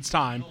Dean Wade's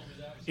time.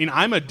 And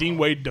I'm a Dean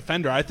Wade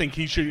defender. I think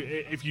he should,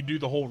 if you do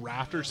the whole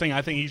Raptors thing,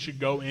 I think he should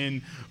go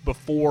in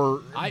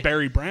before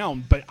Barry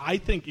Brown. But I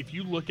think if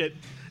you look at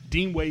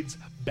Dean Wade's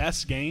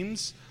best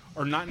games,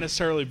 are not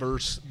necessarily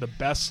versus the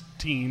best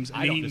teams,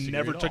 I and don't he disagree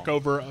never at took all.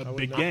 over a I would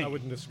big not- game. I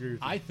wouldn't disagree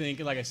with you. I think,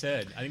 like I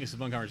said, I think it's a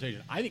fun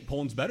conversation. I think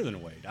Poland's better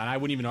than Wade, and I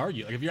wouldn't even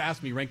argue. Like if you're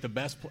asking me rank the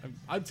best,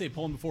 I'd say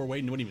Poland before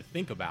Wade and wouldn't even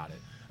think about it.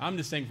 I'm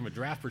just saying from a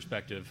draft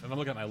perspective, if I'm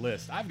looking at my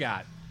list, I've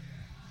got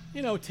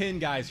 10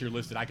 guys here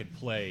listed I could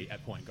play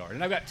at point guard.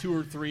 And I've got 2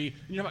 or 3.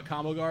 You know about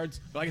combo guards?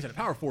 But like I said, at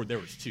power forward, there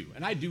was 2.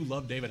 And I do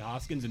love David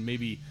Hoskins, and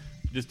maybe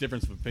just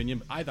difference of opinion,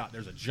 but I thought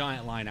there's a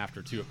giant line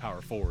after 2 at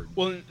power forward.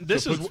 Well, I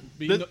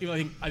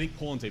think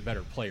Poland's a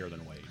better player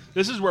than Wade.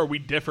 This is where we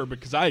differ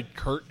because I had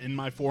Kurt in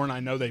my 4, and I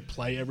know they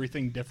play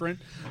everything different.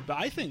 But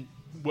I think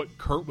what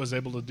Kurt was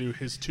able to do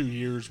his 2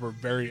 years were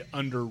very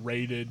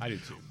underrated. I do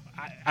too.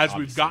 As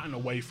we've gotten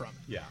away from it.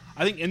 Yeah.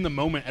 I think in the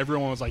moment,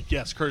 everyone was like,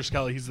 yes, Curtis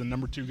Kelly, he's the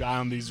number 2 guy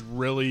on these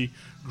really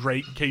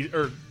great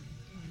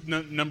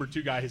number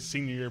 2 guy his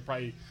senior year,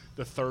 probably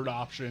the 3rd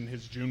option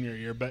his junior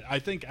year. But I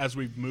think as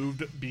we've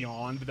moved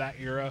beyond that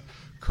era,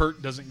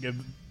 Kurt doesn't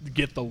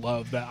get the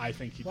love that I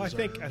think he deserves.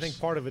 I think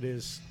part of it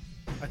is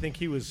I think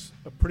he was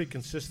a pretty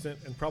consistent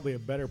and probably a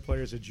better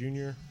player as a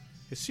junior.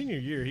 His senior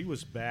year, he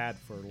was bad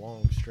for a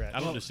long stretch.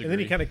 I don't disagree. And then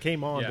he kind of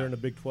came on during the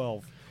Big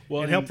 12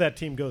 and helped that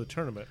team go to the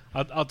tournament.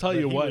 I'll tell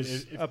you what,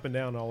 up and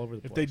down all over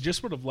the place. If they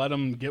just would have let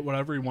him get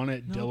whatever he wanted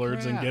at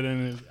Dillard's and get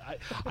in his,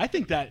 I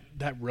think that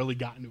really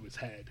got into his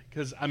head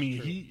because I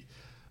mean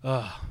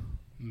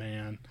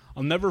man,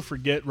 I'll never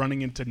forget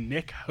running into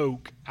Nick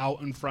Hoke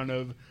out in front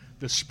of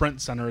the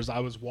Sprint Center as I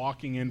was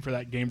walking in for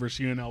that game versus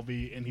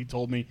UNLV, and he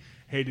told me,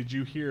 "Hey, did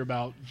you hear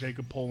about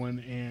Jacob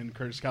Poland and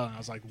Curtis Kelly?" And I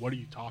was like, "What are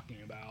you talking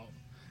about?"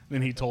 And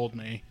then he told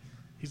me.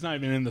 He's not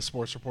even in the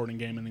sports reporting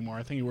game anymore.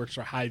 I think he works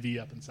for Hy-Vee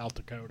up in South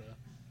Dakota.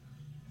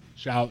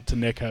 Shout out to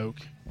Nick Hoke.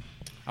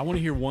 I want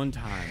to hear one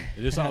time.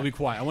 I'll be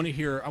quiet. I want to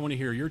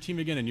hear your team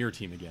again and your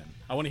team again.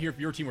 I want to hear if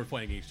your team were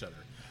playing each other.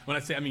 When I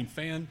say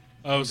fan.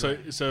 Oh, so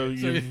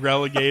you've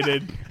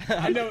relegated.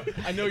 I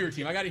know your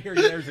team. I got to hear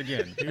theirs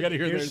again. You got to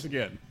hear theirs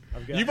again.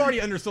 You've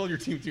already undersold your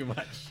team too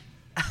much.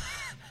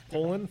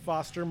 Poland,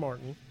 Foster,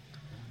 Martin,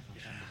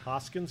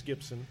 Hoskins,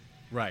 Gibson.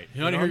 Right.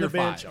 You want to hear your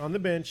 5. On the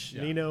bench,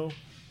 Nino,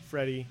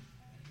 Freddie,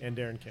 and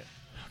Darren Kent.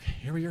 Okay,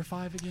 here are your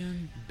 5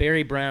 again.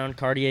 Barry Brown,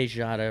 Cartier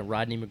Jada,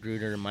 Rodney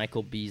Magruder,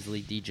 Michael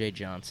Beasley, DJ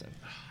Johnson.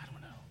 I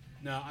don't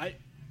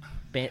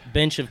know.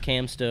 Bench of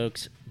Cam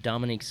Stokes,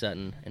 Dominique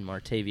Sutton, and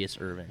Martavius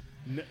Irving.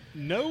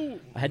 No,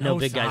 I had no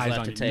big guys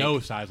left to take. No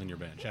size on your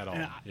bench at all.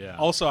 Yeah.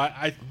 Also,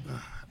 I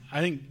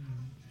think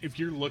if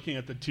you're looking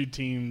at the 2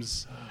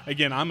 teams,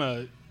 again, I'm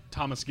a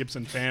Thomas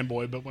Gibson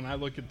fanboy, but when I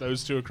look at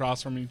those 2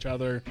 across from each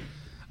other,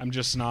 I'm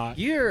just not.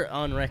 You're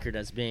on record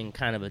as being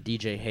kind of a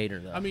DJ hater,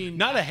 though. I mean,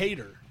 not a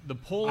hater.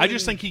 I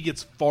just think he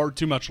gets far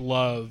too much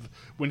love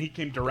when he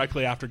came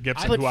directly after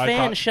Gibson. But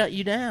fans shut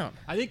you down.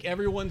 I think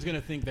everyone's going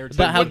to think they're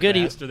but how good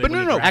he. But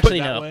no. Actually,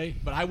 that no. Way.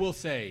 But I will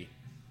say,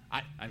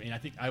 I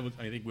think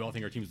we all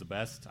think our team's the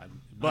best.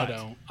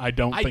 I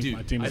don't think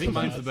my team is the best. I think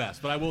mine's the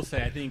best. But I will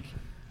say,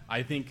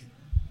 I think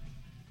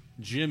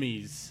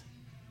Jimmy's.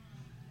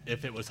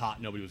 If it was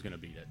hot, nobody was going to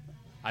beat it.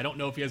 I don't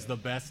know if he has the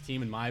best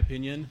team in my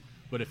opinion.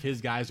 But if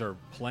his guys are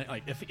playing,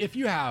 like if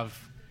you have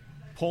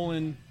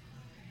Poland,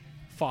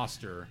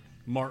 Foster,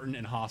 Martin,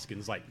 and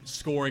Hoskins like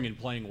scoring and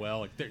playing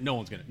well, like no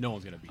one's gonna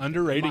beat.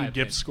 Underrating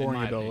Gip's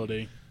scoring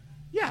ability.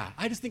 Yeah,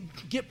 I just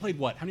think Gip played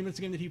what? How many minutes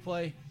a game did he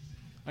play?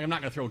 Like I'm not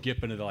gonna throw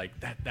Gip into the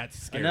that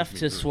scares enough me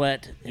to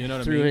sweat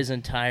through his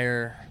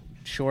entire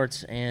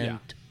shorts and. Yeah.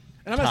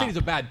 And I'm not saying he's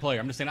a bad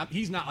player. I'm just saying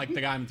he's not like the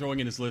guy I'm throwing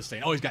in his list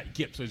saying, "Oh, he's got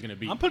Gip, so he's gonna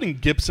beat." I'm putting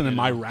Gibson in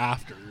my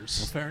rafters.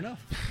 Well, fair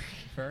enough.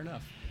 Fair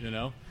enough.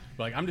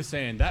 Like I'm just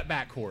saying that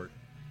backcourt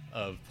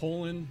of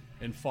Poland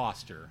and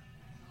Foster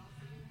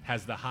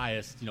has the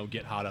highest,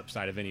 get hot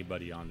upside of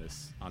anybody on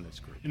this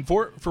group. And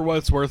for what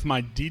it's worth,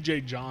 my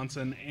DJ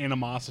Johnson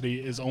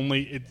animosity is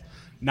it's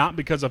not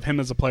because of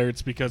him as a player.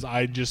 It's because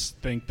I just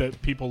think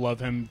that people love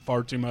him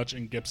far too much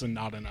and Gibson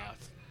not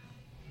enough.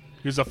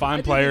 He's a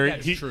fine player.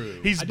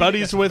 He's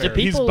buddies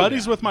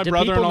with my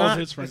brother and all of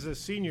his friends. As a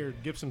senior,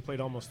 Gibson played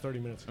almost 30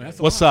 minutes.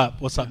 What's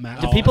up? What's up, Matt?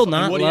 Do people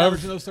not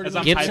love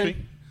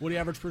Gibson? What do you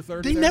average per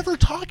 30? They never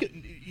talk.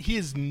 He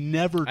is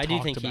never talked about. I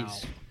do think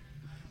he's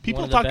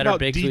people talk about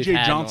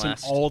DJ Johnson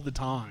all the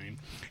time.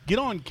 Get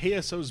on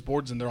KSO's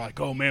boards and they're like,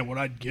 "Oh man, what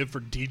I'd give for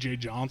DJ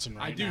Johnson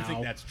right now." I do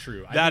think that's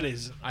true. I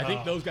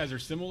think those guys are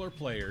similar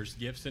players.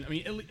 Gibson. I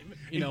mean,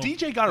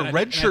 DJ got a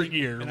redshirt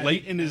year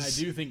late in his.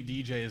 I do think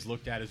DJ is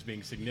looked at as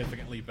being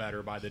significantly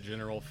better by the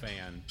general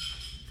fan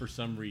for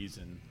some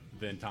reason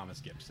than Thomas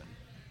Gibson.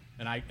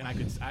 And I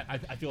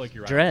feel like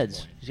you're right.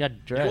 Dreads. He's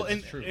got dreads.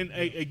 Well, and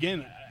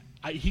again.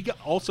 He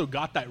also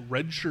got that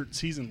redshirt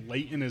season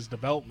late in his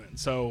development,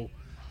 so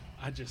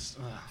I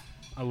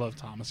love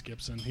Thomas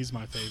Gibson. He's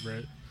my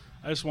favorite.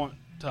 I just want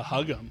to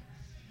hug him.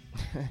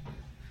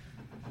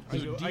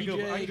 I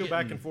go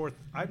back and forth.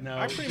 I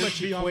pretty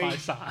much be on my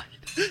side.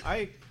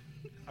 I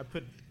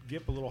put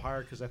Gip a little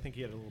higher because I think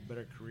he had a little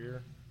better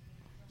career.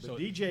 But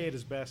DJ at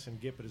his best and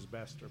Gip at his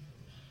best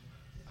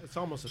it's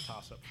almost a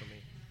toss-up for me.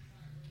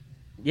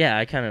 Yeah,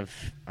 I kind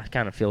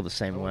of feel the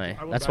same way.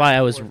 That's why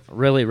I was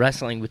really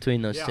wrestling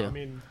between those two. I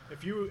mean,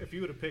 if you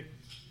would have picked,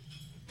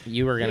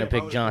 you were gonna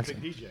pick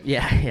Johnson. Pick DJ.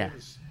 Yeah.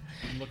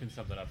 I'm looking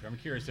something up here. I'm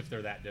curious if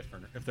they're that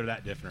different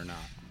or not.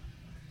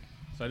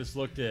 So I just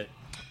looked at.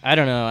 I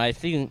don't know. I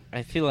feel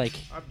like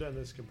I've done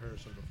this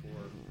comparison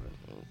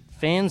before.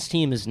 Fans'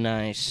 team is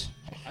nice.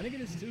 I think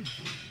it is too.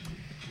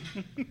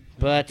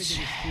 But,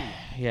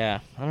 yeah,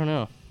 I don't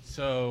know.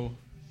 So,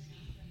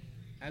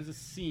 as a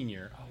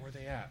senior, where are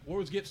they at? What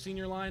was Gipp's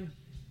senior line?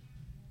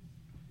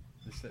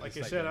 Like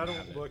I said, I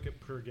don't look at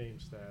per game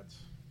stats.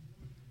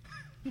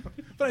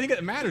 But I think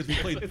it matters. He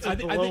played.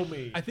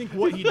 I think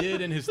what he did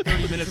in his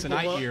 30 minutes a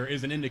night year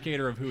is an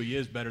indicator of who he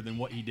is better than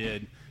what he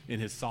did in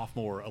his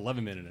sophomore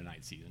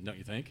 11-minute-a-night season. Don't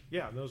you think?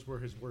 Yeah, and those were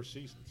his worst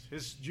seasons.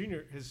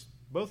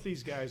 Both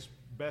these guys'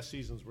 best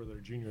seasons were their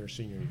junior or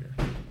senior year,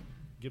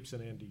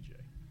 Gibson and DJ.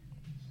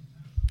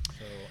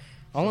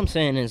 All I'm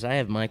saying is I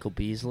have Michael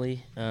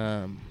Beasley,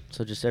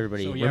 so just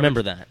everybody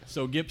remember that.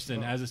 So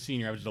Gibson, as a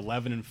senior, averaged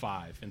 11 and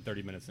 5 in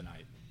 30 minutes a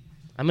night.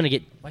 I'm going to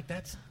get...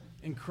 that's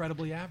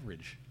incredibly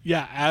average.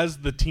 Yeah, as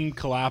the team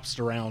collapsed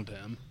around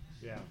him.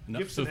 Yeah.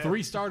 No, so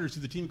 3 starters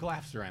who the team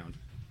collapsed around.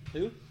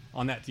 Who?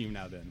 On that team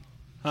now then.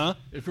 Huh?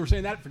 If we're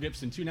saying that for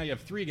Gibson, too, now you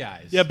have 3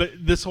 guys. Yeah, but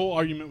this whole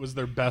argument was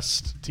their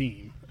best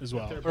team as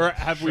well. Or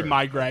have we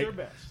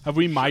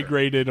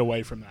migrated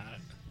away from that?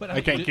 But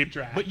I can't keep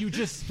track. But you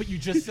just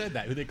said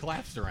that, who they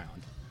collapsed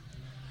around.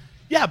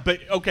 Yeah, but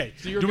okay.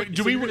 So you're going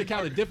to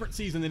count a different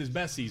season than his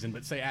best season,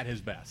 but say at his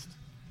best.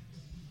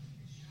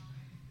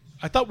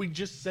 I thought we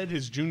just said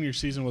his junior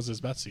season was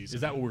his best season.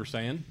 Is that what we were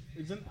saying?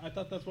 I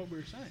thought that's what we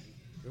were saying.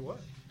 It was.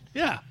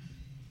 Yeah.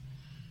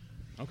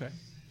 Okay.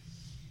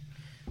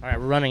 All right,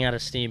 we're running out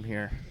of steam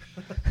here.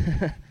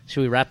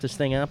 Should we wrap this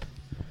thing up?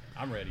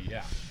 I'm ready,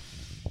 yeah.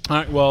 All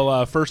right,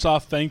 well, first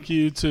off, thank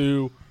you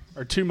to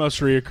our 2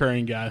 most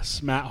reoccurring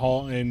guests, Matt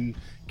Hall and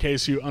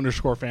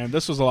KSU_fan.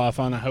 This was a lot of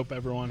fun. I hope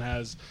everyone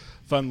has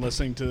fun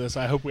listening to this.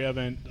 I hope we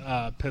haven't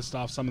pissed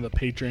off some of the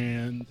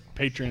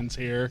patrons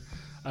here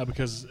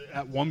because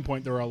at one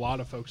point there were a lot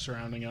of folks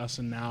surrounding us,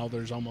 and now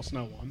there's almost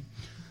no one.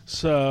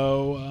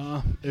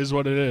 So is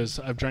what it is.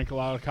 I've drank a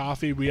lot of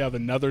coffee. We have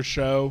another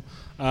show,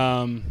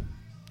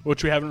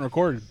 which we haven't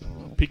recorded.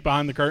 Peek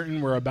behind the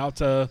curtain. We're about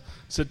to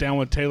sit down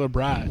with Taylor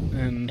Bratt,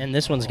 and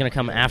this one's going to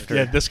come after.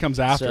 Yeah, this comes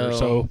after.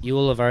 So you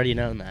will have already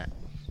known that.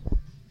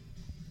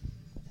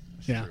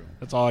 Yeah,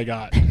 that's all I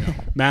got.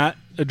 Matt,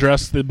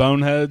 address the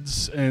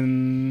boneheads,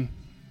 and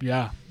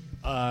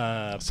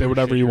say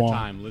whatever you want.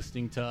 Time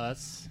listening to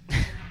us,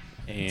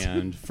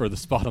 and for the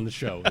spot on the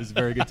show, it's a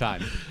very good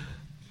time.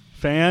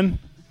 Fan,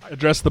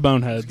 address the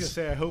boneheads. I was going to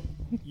say, I hope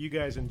you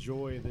guys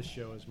enjoy this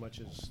show as much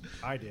as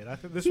I did. I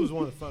think this was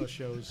one of the funnest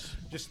shows.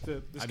 Just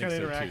this kind of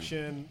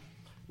interaction.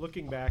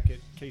 Looking back at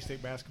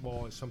K-State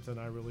basketball is something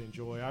I really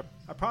enjoy.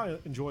 I probably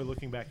enjoy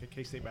looking back at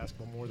K-State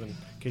basketball more than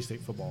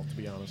K-State football, to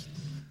be honest.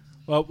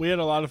 Well, we had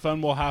a lot of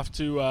fun. We'll have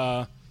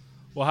to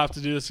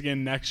do this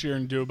again next year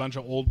and do a bunch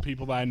of old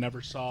people that I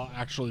never saw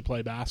actually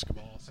play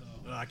basketball. So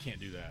I can't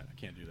do that.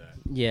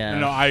 Yeah.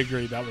 No, I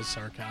agree. That was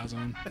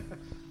sarcasm.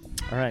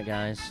 All right,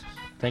 guys.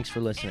 Thanks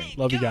for listening.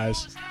 Love you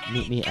guys.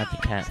 Meet me at the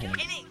Cat Head.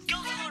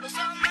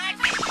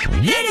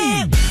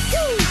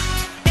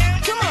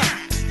 Come on.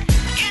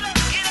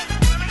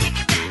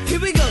 Here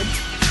we go.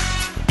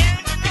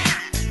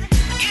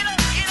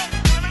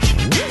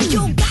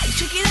 Yo, guys,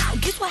 check it out.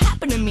 Guess what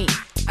happened to me?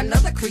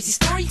 Another crazy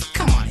story?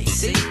 Come on,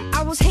 AC.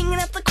 I was hanging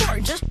at the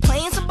court, just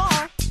playing some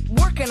ball,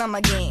 working on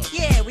my game.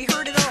 Yeah, we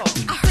heard it all.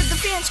 I heard the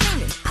fans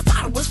screaming. I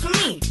thought it was for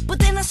me, but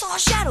then I saw a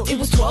shadow. It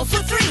was 12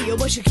 for 3. It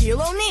was Shaquille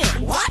O'Neal.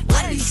 What?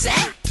 What did he say?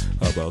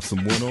 How about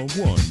some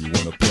one-on-one? You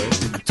wanna play?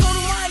 I told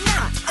him why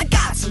not. I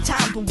got some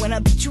time, but when I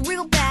beat you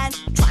real bad,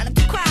 try not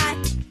to cry.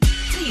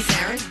 Please,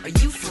 Aaron, are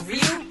you for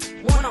real?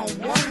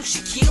 One-on-one with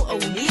Shaquille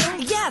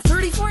O'Neal? Yeah,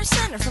 34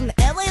 center from the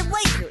LA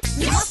Lakers.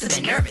 You must have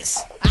been nervous.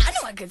 I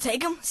knew I could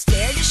take him.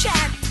 Stared at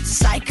Shaq to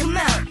psych him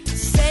out.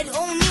 Said,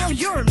 O'Neal,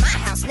 you're in my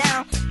house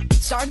now.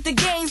 Start the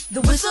game,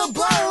 the whistle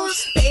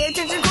blows. Pay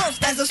attention close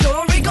as the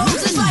story goes.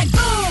 It's like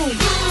boom,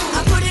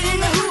 I put it in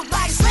the hoop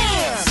like slam.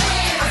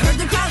 I heard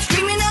the crowd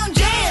screaming out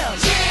jam. I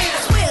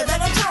swear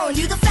that I'm telling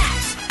you the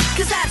facts,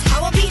 cause that's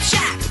how I beat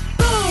Shaq.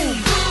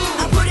 Boom,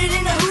 I put it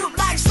in the hoop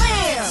like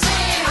slam.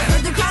 I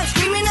heard the crowd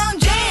screaming out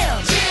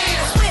jam.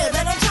 I swear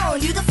that I'm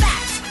telling you the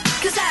facts,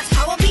 cause that's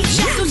how I beat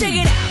Shaq. So check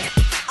it out.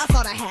 I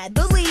thought I had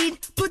the lead,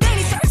 but then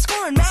he started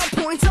scoring mad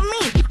points on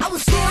me. I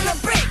was scoring up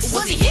bricks.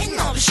 Was he hitting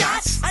all the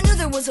shots? I knew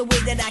there was a way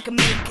that I could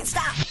make it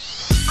stop.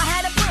 I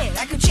had a plan,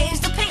 I could change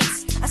the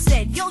pace. I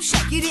said, yo,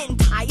 Shaq, you didn't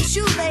tie your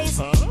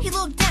shoelace. He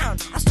looked down,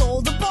 I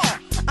stole the ball.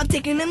 I'm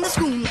taking him to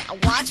school now,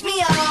 watch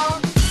me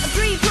all. A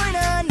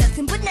 3-pointer,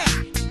 nothing but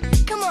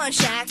net. Come on,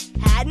 Shaq,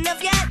 had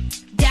enough yet?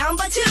 Down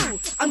by 2,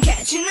 I'm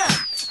catching up.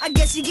 I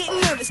guess you're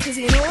getting nervous cause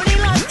you know what he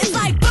loves. It's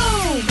like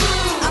boom,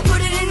 I put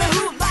it in the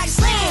hoop like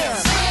slam.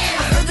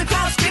 I heard the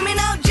crowd screaming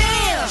out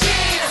jam.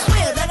 I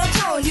swear that I'm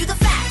telling you the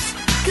facts,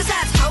 cause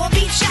that's how I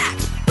beat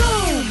Shaq.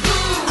 Boom,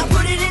 I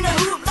put it in the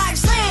hoop like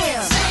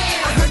slam.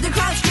 I heard the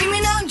crowd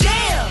screaming out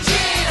jam.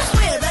 I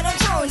swear that I'm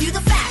telling you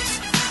the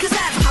facts, cause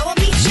that's how I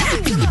beat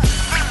Shaq.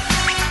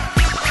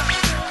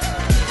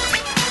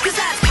 Cause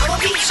that's how I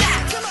beat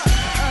Shaq.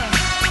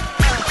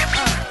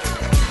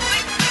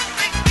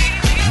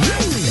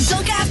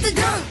 Dunk after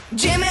dunk,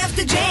 jam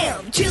after jam,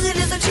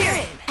 cheerleaders are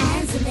cheering.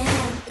 As a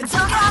man.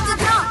 Dunk after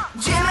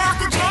dunk, jam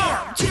after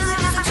jam,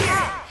 cheerleaders are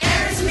cheering.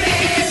 As a man.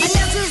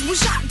 Announcers were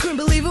shocked.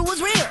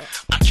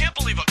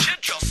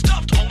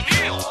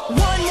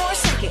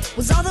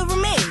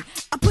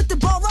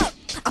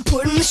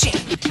 machine.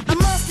 I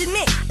must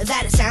admit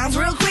that it sounds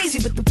real crazy,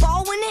 but the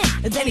ball went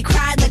in, and then he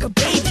cried like a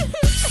baby.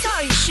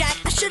 Sorry,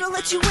 Shaq, I should've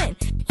let you win.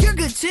 You're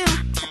good too,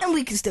 and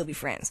we can still be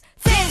friends.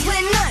 Fans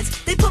went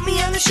nuts, they put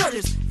me on their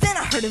shoulders. Then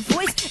I heard a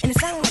voice, and it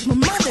sounded like my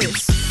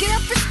mother's. Get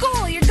up for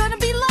school, you're gonna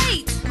be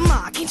late.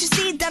 Ma, can't you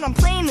see that I'm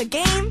playing the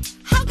game?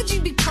 How could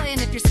you be playing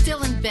if you're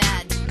still in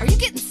bed? Are you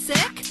getting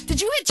sick?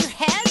 Did you hit your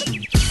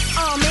head?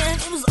 Oh man,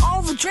 it was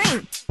all a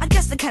dream. I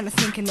guess the kind of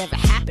thing can never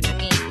happen to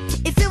me.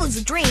 If it was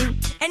a dream,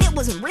 and it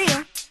wasn't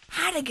real,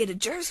 how'd I get a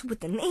jersey with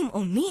the name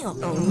O'Neal?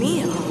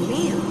 O'Neal.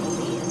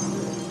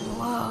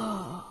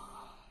 Whoa.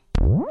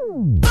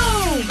 Boom!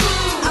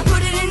 I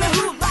put it in the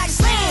hoop like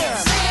slam.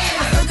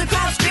 I heard the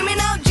crowd screaming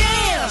out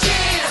jam.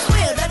 I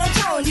swear that I'm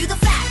telling you the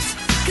facts,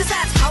 cause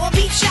that's how I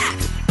beat Shaq.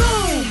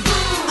 Boom!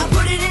 I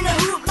put it in the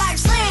hoop like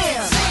slam.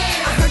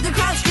 I heard the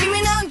crowd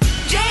screaming out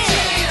jam.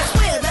 I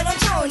swear that I'm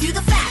telling you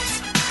the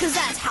facts, cause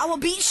that's how I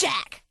beat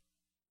Shaq.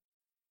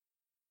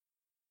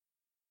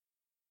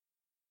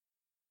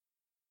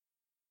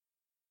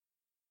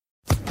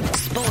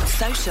 Sports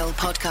Social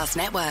Podcast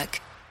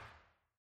Network.